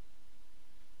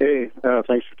 Hey,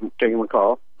 thanks for taking my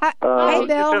call. Hi, Bill.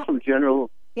 Just have some general.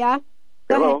 Yeah.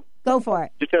 Hello. Go for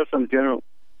it. Just have some general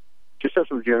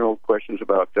questions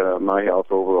about my health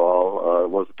overall. I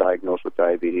was diagnosed with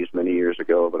diabetes many years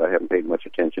ago, but I haven't paid much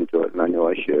attention to it, and I know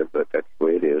I should, but that's the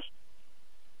way it is.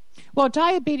 Well,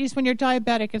 diabetes, when you're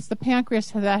diabetic, it's the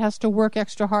pancreas that has to work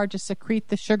extra hard to secrete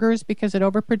the sugars because it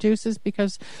overproduces.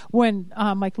 Because when,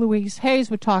 like Louise Hayes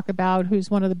would talk about,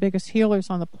 who's one of the biggest healers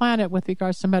on the planet with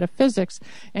regards to metaphysics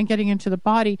and getting into the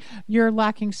body, you're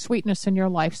lacking sweetness in your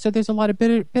life. So there's a lot of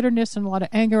bitterness and a lot of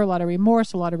anger, a lot of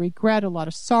remorse, a lot of regret, a lot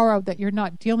of sorrow that you're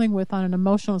not dealing with on an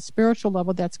emotional and spiritual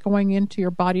level that's going into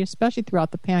your body, especially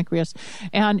throughout the pancreas.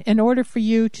 And in order for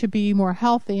you to be more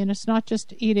healthy, and it's not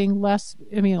just eating less,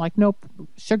 like no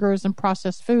sugars and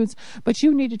processed foods, but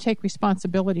you need to take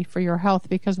responsibility for your health,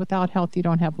 because without health you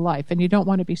don't have life, and you don't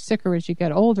want to be sicker as you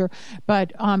get older.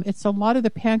 But it's a lot of the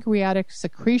pancreatic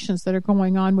secretions that are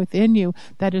going on within you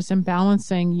that is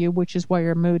imbalancing you, which is why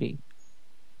you're moody.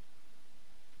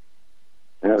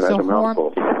 Yeah, that's a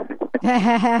mouthful.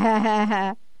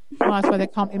 Well, that's why they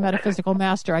call me Metaphysical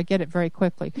Master. I get it very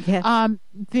quickly. Yes.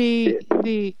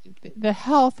 The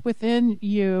health within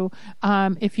you,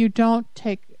 if you don't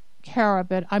take care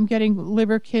of it, I'm getting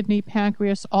liver, kidney,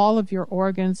 pancreas, all of your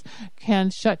organs can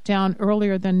shut down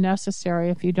earlier than necessary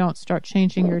if you don't start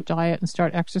changing your diet and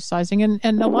start exercising.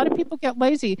 And a lot of people get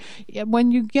lazy.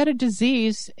 When you get a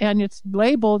disease and it's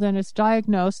labeled and it's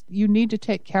diagnosed, you need to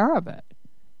take care of it.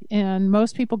 And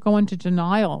most people go into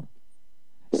denial.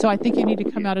 So I think you need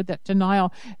to come out of that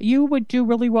denial. You would do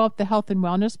really well with the health and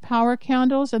wellness power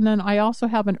candles. And then I also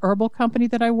have an herbal company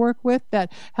that I work with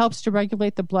that helps to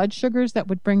regulate the blood sugars that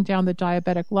would bring down the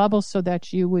diabetic levels so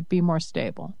that you would be more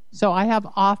stable. So I have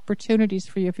opportunities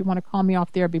for you. If you want to call me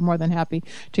off there, I'd be more than happy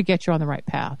to get you on the right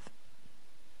path.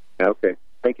 Okay.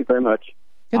 Thank you very much.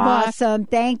 Good luck. Awesome.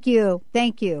 Thank you.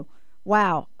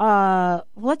 Wow.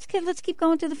 Let's keep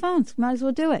going to the phones. Might as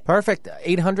well do it. Perfect.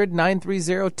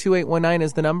 800-930-2819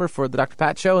 is the number for the Dr.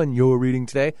 Pat Show, and your reading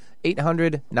today,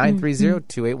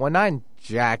 800-930-2819.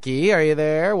 Jackie, are you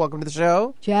there? Welcome to the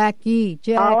show. Jackie.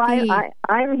 Oh,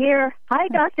 I'm here. Hi,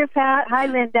 Dr. Pat. Hi,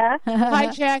 Linda.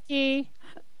 Hi, Jackie.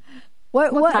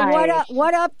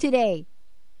 What up today?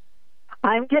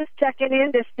 I'm just checking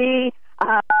in to see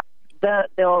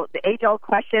the age-old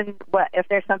question, what if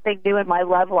there's something new in my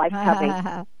love life coming.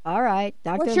 All right,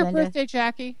 Dr. What's your Linda. birthday,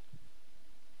 Jackie?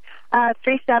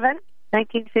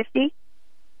 3/7/1950.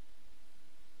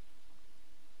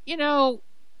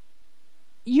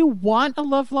 You want a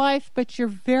love life, but you're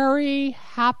very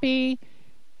happy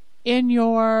in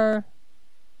your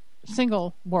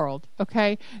single world,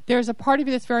 okay? There's a part of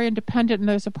you that's very independent, and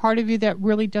there's a part of you that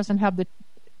really doesn't have the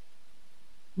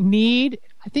need.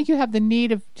 I think you have the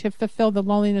need to fulfill the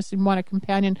loneliness and want a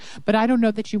companion, but I don't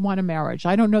know that you want a marriage.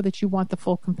 I don't know that you want the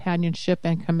full companionship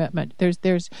and commitment.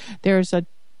 There's a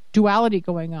duality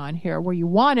going on here where you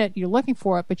want it, you're looking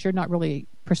for it, but you're not really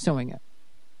pursuing it.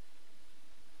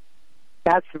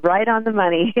 That's right on the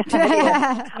money. But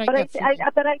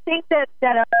I think that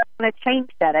I want to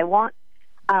change that. I want.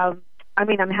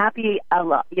 I'm happy,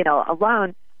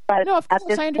 alone. But no, of course, at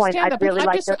this I understand point, that. I'd really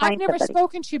like to find I've never somebody.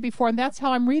 spoken to you before, and that's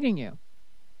how I'm reading you.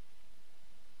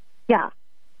 Yeah.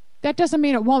 That doesn't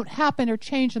mean it won't happen or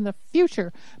change in the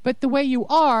future. But the way you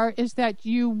are is that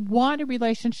you want a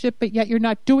relationship, but yet you're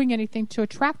not doing anything to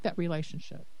attract that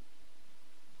relationship.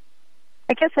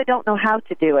 I guess I don't know how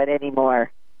to do it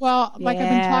anymore. Well, like I've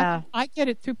been talking, I get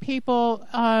it through people,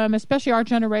 especially our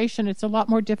generation. It's a lot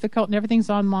more difficult and everything's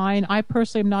online. I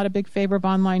personally am not a big favor of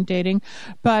online dating.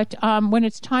 But when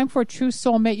it's time for a true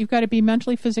soulmate, you've got to be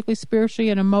mentally, physically,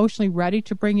 spiritually, and emotionally ready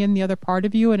to bring in the other part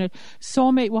of you. And a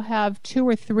soulmate will have 2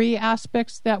 or 3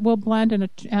 aspects that will blend, and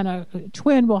a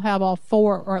twin will have all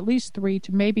 4, or at least 3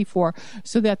 to maybe 4,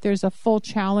 so that there's a full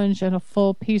challenge and a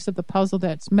full piece of the puzzle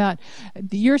that's met.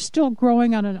 You're still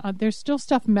growing there's still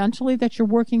stuff mentally that you're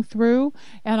working through,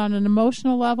 and on an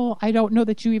emotional level, I don't know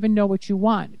that you even know what you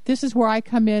want. This is where I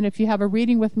come in. If you have a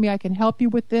reading with me, I can help you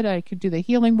with it. I could do the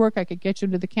healing work. I could get you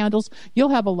into the candles. You'll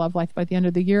have a love life by the end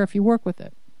of the year if you work with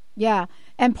it. Yeah.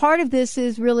 And part of this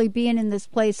is really being in this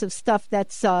place of stuff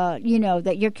that's,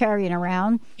 that you're carrying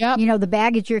around. Yep. The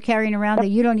baggage you're carrying around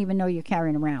that you don't even know you're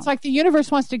carrying around. It's like the universe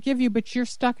wants to give you, but you're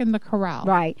stuck in the corral.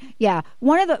 Right. Yeah.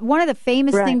 One of the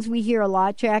famous things we hear a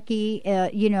lot, Jackie,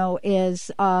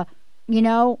 is,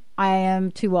 I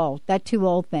am too old. That too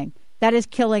old thing. That is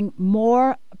killing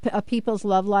more people's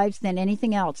love lives than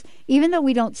anything else. Even though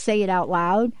we don't say it out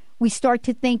loud, we start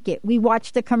to think it. We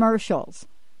watch the commercials.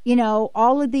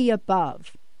 All of the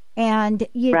above. And,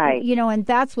 and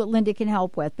that's what Linda can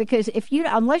help with. Because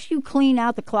unless you clean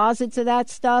out the closets of that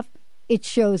stuff, it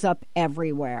shows up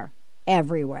everywhere.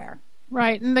 Everywhere.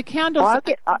 Right, and the candles,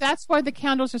 that's why the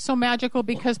candles are so magical,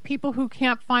 because people who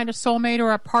can't find a soulmate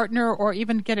or a partner or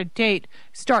even get a date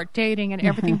start dating, and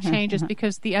everything changes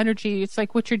because the energy, it's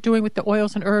like what you're doing with the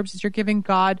oils and herbs is you're giving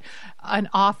God an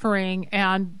offering,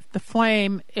 and the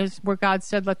flame is where God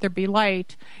said, let there be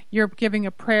light. You're giving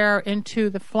a prayer into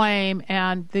the flame,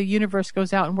 and the universe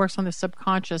goes out and works on the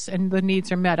subconscious, and the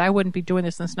needs are met. I wouldn't be doing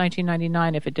this since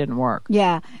 1999 if it didn't work.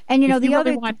 Yeah, and if you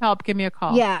really want help, give me a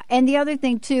call. Yeah, and the other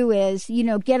thing too is,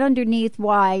 get underneath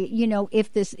why,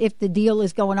 if the deal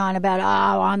is going on about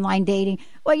online dating.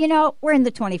 Well, we're in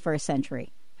the 21st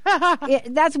century.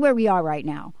 That's where we are right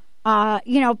now.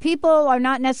 People are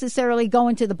not necessarily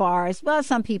going to the bars. Well,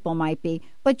 some people might be,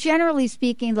 but generally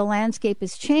speaking, the landscape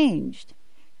has changed.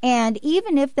 And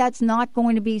even if that's not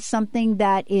going to be something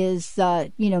that is,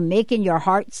 making your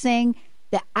heart sing,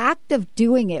 the act of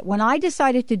doing it. When I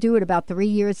decided to do it about 3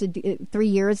 years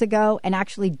ago and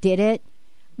actually did it,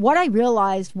 what I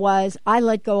realized was I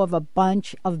let go of a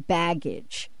bunch of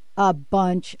baggage. We're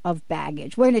going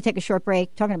to take a short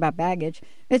break. Talking about baggage.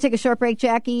 We're going to take a short break,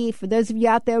 Jackie. For those of you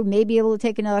out there who may be able to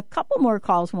take a couple more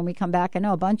calls when we come back. I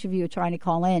know a bunch of you are trying to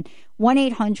call in.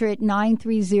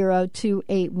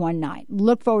 1-800-930-2819.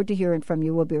 Look forward to hearing from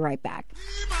you. We'll be right back.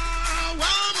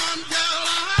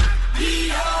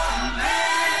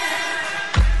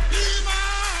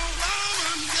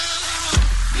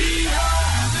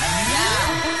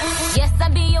 Yes, I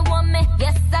be your woman.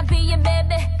 Yes, I be your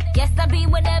baby. Yes, I be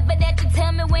whatever that you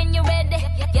tell me when you're ready.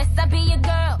 Yes, I be your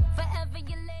girl. Forever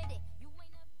your lady.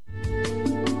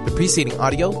 The preceding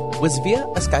audio was via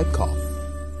a Skype call.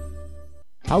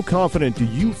 How confident do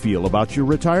you feel about your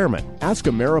retirement? Ask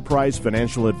Ameriprise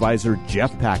financial advisor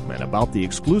Jeff Packman about the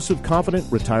exclusive Confident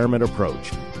Retirement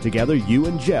Approach. Together, you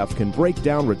and Jeff can break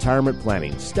down retirement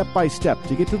planning step by step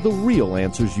to get to the real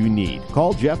answers you need.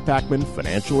 Call Jeff Packman,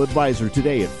 financial advisor,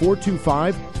 today at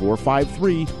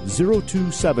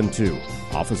 425-453-0272.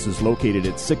 Office is located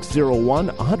at 601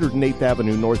 108th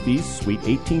Avenue Northeast, Suite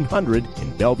 1800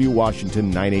 in Bellevue, Washington,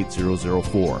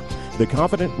 98004. The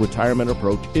Confident Retirement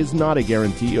Approach is not a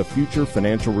guarantee of future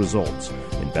financial results.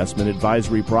 Investment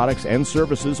advisory products and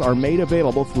services are made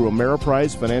available through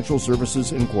Ameriprise Financial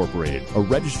Services Incorporated, a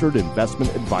registered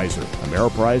investment advisor.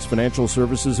 Ameriprise Financial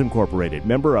Services Incorporated,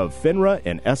 member of FINRA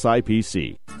and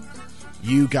SIPC.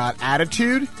 You got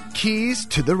attitude? Keys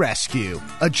to the rescue.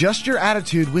 Adjust your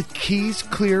attitude with Keys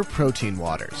Clear Protein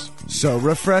Waters. So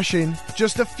refreshing.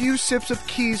 Just a few sips of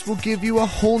Keys will give you a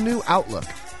whole new outlook,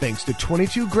 thanks to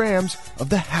 22 grams of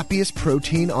the happiest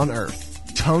protein on earth.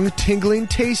 tongue-tingling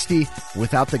tasty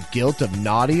without the guilt of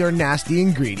naughty or nasty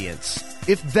ingredients.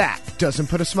 If that doesn't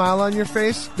put a smile on your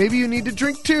face, maybe you need to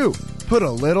drink too. Put a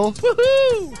little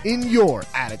woohoo in your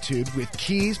attitude with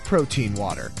Keys Protein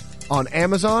Water on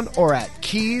Amazon or at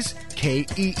Keys,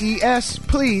 Kees,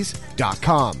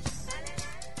 please.com.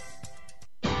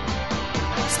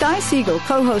 Sky Siegel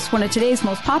co-hosts one of today's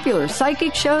most popular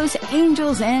psychic shows,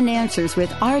 Angels and Answers,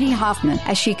 with Artie Hoffman,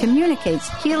 as she communicates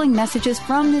healing messages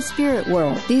from the spirit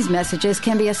world. These messages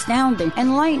can be astounding,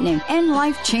 enlightening, and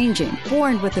life-changing.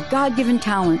 Born with the God-given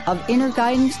talent of inner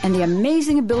guidance and the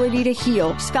amazing ability to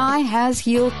heal, Sky has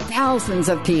healed thousands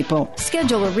of people.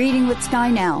 Schedule a reading with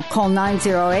Sky now. Call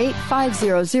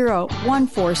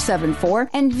 908-500-1474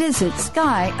 and visit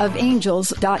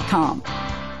skyofangels.com.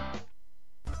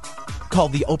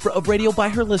 Called the Oprah of radio by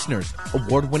her listeners,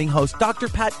 award-winning host Dr.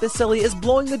 Pat Baccili is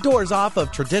blowing the doors off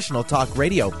of traditional talk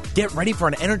radio. Get ready for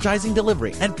an energizing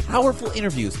delivery and powerful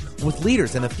interviews with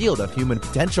leaders in the field of human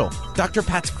potential. Dr.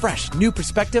 Pat's fresh, new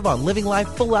perspective on living life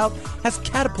full out has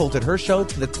catapulted her show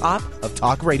to the top of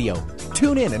talk radio.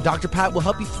 Tune in and Dr. Pat will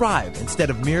help you thrive instead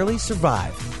of merely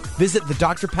survive. Visit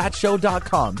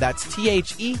thedrpatshow.com. That's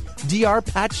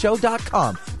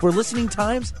THEDRPatshow.com for listening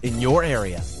times in your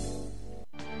area.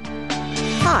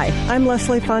 Hi, I'm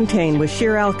Leslie Fontaine with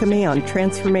Sheer Alchemy on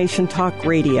Transformation Talk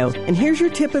Radio. And here's your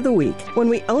tip of the week. When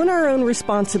we own our own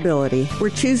responsibility,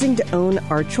 we're choosing to own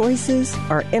our choices,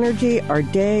 our energy, our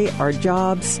day, our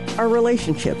jobs, our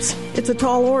relationships. It's a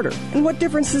tall order. And what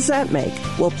difference does that make?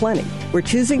 Well, plenty. We're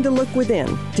choosing to look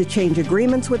within, to change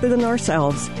agreements within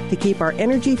ourselves, to keep our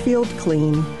energy field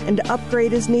clean, and to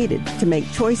upgrade as needed to make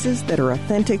choices that are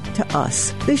authentic to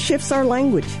us. This shifts our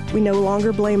language. We no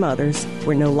longer blame others.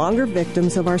 We're no longer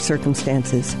victims of our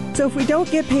circumstances. So if we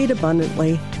don't get paid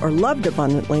abundantly or loved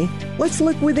abundantly, let's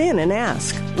look within and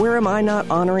ask, where am I not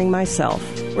honoring myself?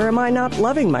 Where am I not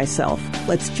loving myself?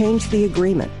 Let's change the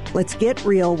agreement. Let's get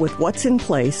real with what's in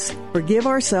place, forgive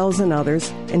ourselves and others,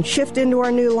 and shift into our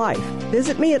new life.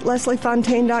 Visit me at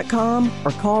lesliefontaine.com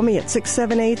or call me at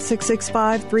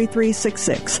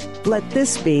 678-665-3366. Let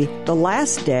this be the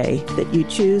last day that you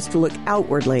choose to look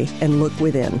outwardly and look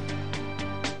within.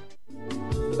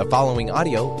 The following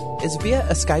audio is via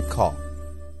a Skype call.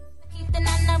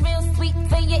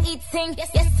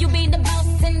 Yes, you be the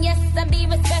boss, and yes, I be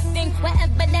respecting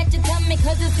whatever that you tell me,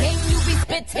 cause it's game you be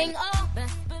spitting.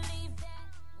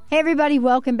 Hey, everybody,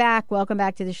 welcome back. Welcome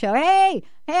back to the show. Hey,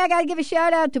 I got to give a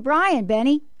shout out to Brian,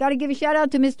 Benny. Got to give a shout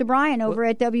out to Mr. Brian over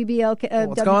at WBL.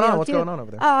 What's going on? What's going on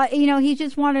over there? He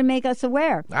just wanted to make us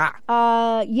aware.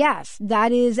 Yes,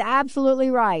 that is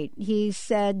absolutely right. He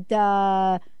said,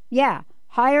 Higher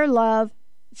Love,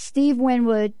 Steve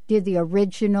Winwood did the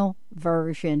original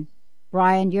version.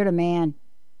 Brian, you're the man.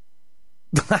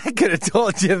 I could have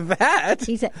told you that.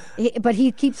 But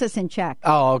he keeps us in check.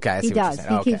 Oh, okay. He does.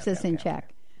 He keeps us in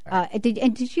check.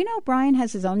 Did you know Brian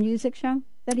has his own music show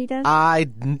that he does? I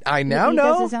now know. He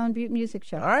does his own music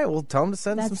show. All right, well, tell him to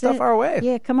send some stuff our way.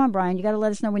 Yeah, come on, Brian. You got to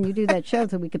let us know when you do that show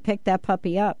so we could pick that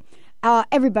puppy up.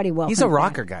 Everybody welcome. He's a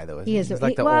rocker guy, though, isn't he? He is. He's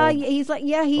like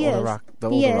he is. The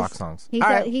older rock songs.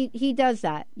 He does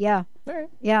that. Yeah. All right.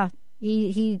 Yeah.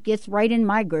 He gets right in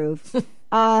my groove.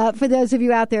 For those of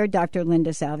you out there, Dr.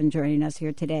 Linda Salvin joining us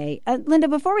here today. Linda,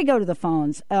 before we go to the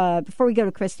phones, before we go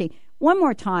to Christy, one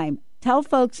more time, tell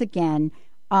folks again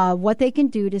what they can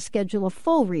do to schedule a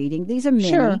full reading. These are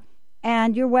many.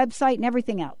 And your website and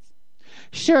everything else.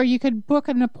 Sure, you could book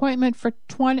an appointment for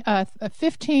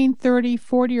 15, 30,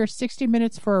 40, or 60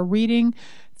 minutes for a reading,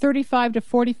 35 to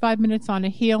 45 minutes on a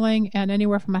healing, and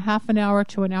anywhere from a half an hour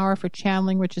to an hour for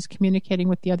channeling, which is communicating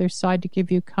with the other side to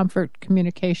give you comfort,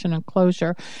 communication, and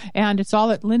closure. And it's all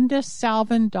at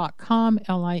lindasalvin.com,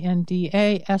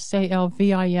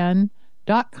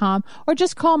 LindaSalvin.com, or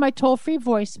just call my toll-free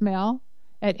voicemail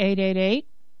at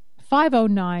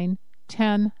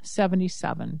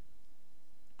 888-509-1077.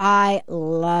 I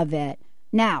love it.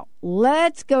 Now,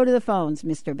 let's go to the phones,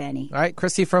 Mr. Benny. All right,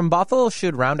 Christy from Bothell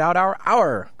should round out our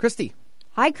hour. Christy.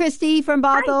 Hi, Christy from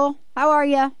Bothell. Hi. How are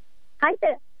you? Hi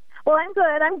there. Well, I'm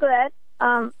good.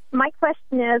 My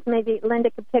question is, maybe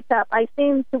Linda could pick up. I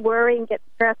seem to worry and get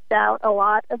stressed out a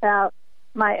lot about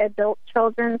my adult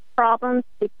children's problems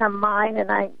become mine,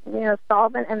 and I,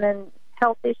 solve it, and then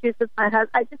health issues with my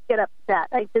husband. I just get upset.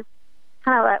 I just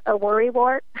kind of a worry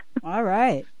wart. All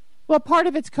right. Well, part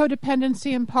of it's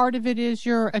codependency, and part of it is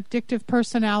your addictive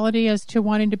personality as to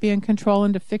wanting to be in control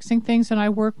and to fixing things. And I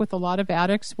work with a lot of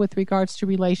addicts with regards to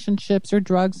relationships or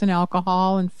drugs and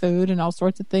alcohol and food and all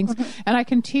sorts of things. Mm-hmm. And I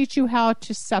can teach you how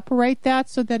to separate that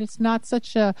so that it's not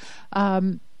such a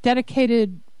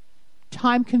dedicated,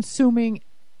 time-consuming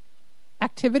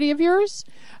activity of yours,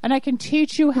 and I can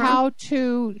teach you how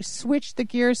to switch the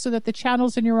gears so that the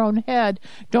channels in your own head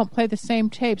don't play the same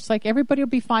tapes. Like, everybody will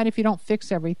be fine if you don't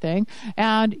fix everything,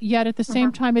 and yet at the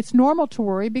same time it's normal to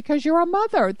worry because you're a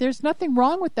mother. There's nothing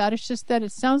wrong with that. It's just that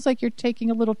it sounds like you're taking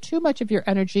a little too much of your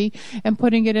energy and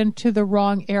putting it into the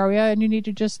wrong area, and you need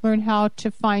to just learn how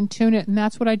to fine-tune it. And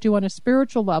that's what I do on a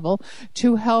spiritual level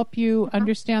to help you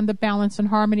understand the balance and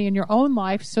harmony in your own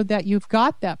life so that you've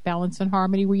got that balance and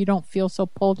harmony where you don't feel so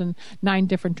pulled in 9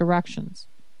 different directions.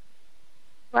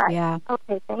 Right. Yeah.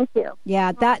 Okay, thank you.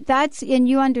 Yeah, that's, and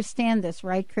you understand this,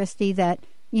 right, Christy, that,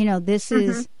 you know, this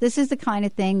is the kind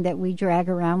of thing that we drag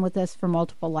around with us for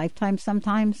multiple lifetimes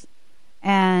sometimes.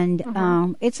 And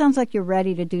it sounds like you're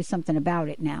ready to do something about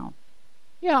it now.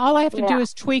 Yeah, all I have to do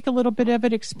is tweak a little bit of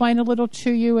it, explain a little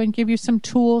to you, and give you some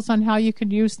tools on how you can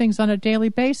use things on a daily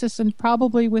basis. And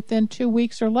probably within 2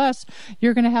 weeks or less,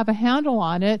 you're going to have a handle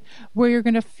on it where you're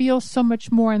going to feel so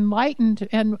much more enlightened.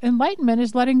 And enlightenment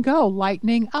is letting go,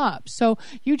 lightening up. So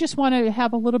you just want to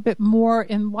have a little bit more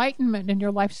enlightenment in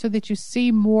your life so that you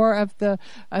see more of the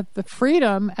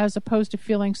freedom as opposed to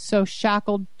feeling so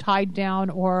shackled, tied down,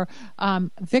 or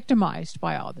victimized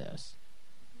by all this.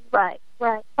 Right.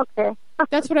 Okay.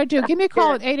 That's what I do. Give me a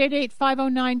call at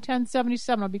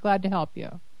 888-509-1077. I'll be glad to help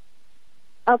you.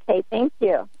 Okay, thank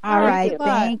you. All right,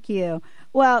 thank you.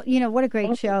 Well, you know, what a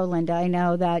great show, Linda. I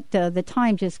know that the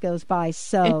time just goes by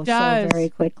so very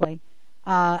quickly.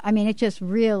 I mean, it just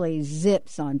really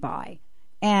zips on by.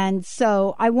 And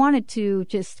so I wanted to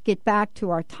just get back to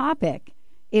our topic,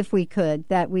 if we could,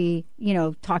 that we, you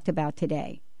know, talked about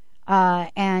today.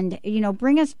 And, you know,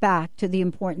 bring us back to the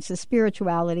importance of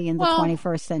spirituality in the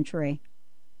 21st century.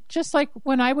 Just like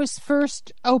when I was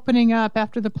first opening up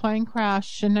after the plane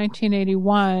crash in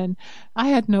 1981, I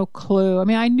had no clue. I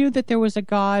mean, I knew that there was a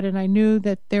God, and I knew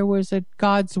that there was a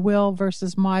God's will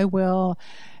versus my will.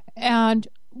 And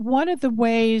one of the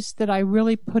ways that I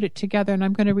really put it together, and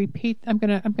I'm going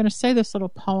to say this little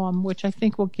poem, which I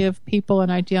think will give people an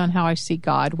idea on how I see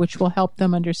God, which will help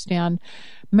them understand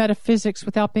metaphysics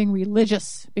without being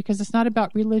religious, because it's not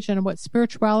about religion. And what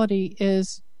spirituality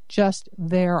is just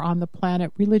there on the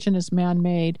planet. Religion is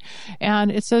man-made.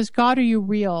 And it says, God, are you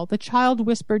real? The child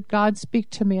whispered, God, speak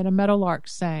to me, and a meadowlark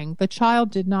sang. The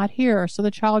child did not hear, so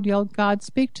the child yelled, God,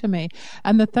 speak to me.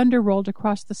 And the thunder rolled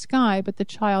across the sky, but the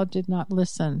child did not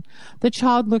listen. The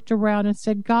child looked around and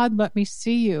said, God, let me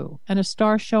see you. And a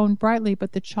star shone brightly,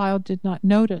 but the child did not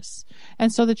notice.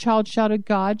 And so the child shouted,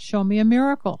 God, show me a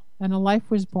miracle. And a life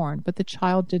was born, but the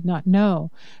child did not know.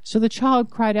 So the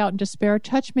child cried out in despair,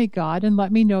 touch me, God, and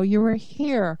let me know you are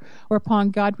here.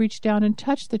 Whereupon God reached down and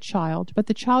touched the child, but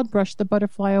the child brushed the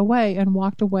butterfly away and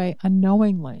walked away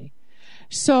unknowingly.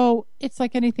 So it's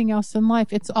like anything else in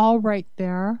life. It's all right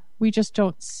there. We just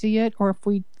don't see it, or if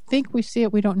we think we see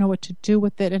it, we don't know what to do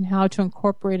with it and how to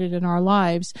incorporate it in our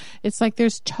lives. It's like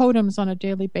there's totems on a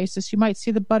daily basis. You might see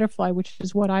the butterfly, which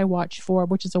is what I watch for,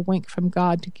 which is a wink from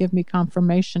God to give me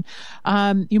confirmation.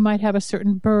 You might have a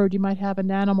certain bird. You might have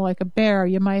an animal like a bear.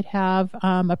 You might have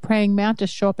a praying mantis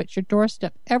show up at your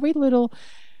doorstep. Every little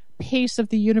piece of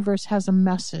the universe has a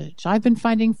message. I've been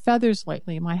finding feathers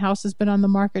lately. My house has been on the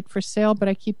market for sale, but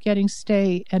I keep getting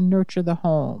stay and nurture the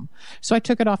home. So I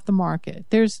took it off the market.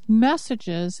 There's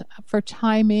messages for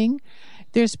timing.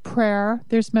 There's prayer.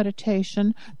 There's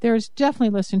meditation. There's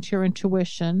definitely listen to your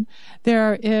intuition.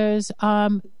 There is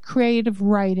creative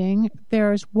writing.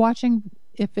 There's watching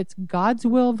if it's God's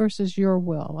will versus your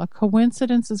will. A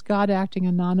coincidence is God acting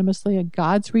anonymously, and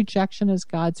God's rejection is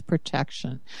God's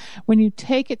protection. When you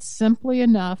take it simply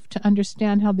enough to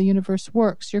understand how the universe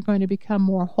works, you're going to become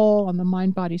more whole on the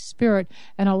mind, body, spirit,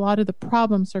 and a lot of the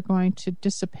problems are going to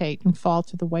dissipate and fall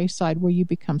to the wayside where you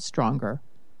become stronger.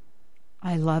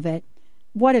 I love it.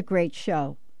 What a great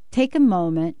show. Take a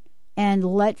moment and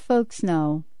let folks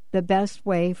know the best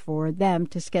way for them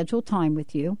to schedule time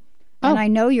with you. And I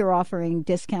know you're offering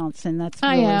discounts, and that's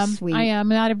really sweet. I am.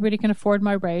 Not everybody can afford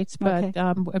my rates, but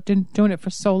I've been doing it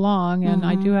for so long, and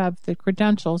I do have the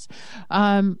credentials.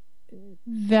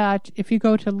 That if you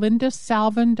go to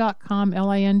lindasalvin.com,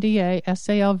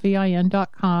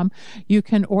 LindaSalvin.com, you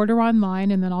can order online,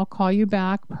 and then I'll call you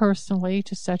back personally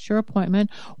to set your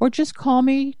appointment, or just call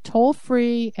me toll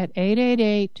free at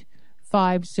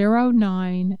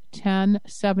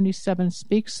 888-509-1077.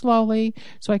 Speak slowly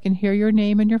so I can hear your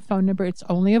name and your phone number. It's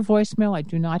only a voicemail. I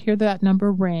do not hear that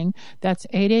number ring. That's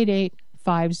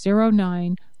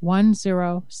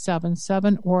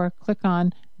 888-509-1077, or click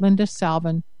on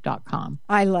lindasalvin.com.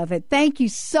 I love it. Thank you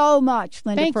so much,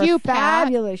 Linda, for a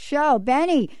fabulous show.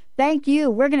 Benny, thank you.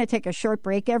 We're going to take a short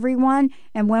break, everyone.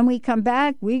 And when we come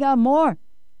back, we got more.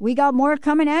 We got more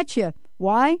coming at you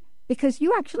Why? Because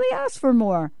you actually asked for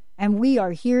more. And we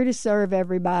are here to serve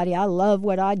everybody. I love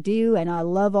what I do, and I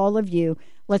love all of you.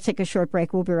 Let's take a short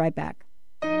break. We'll be right back.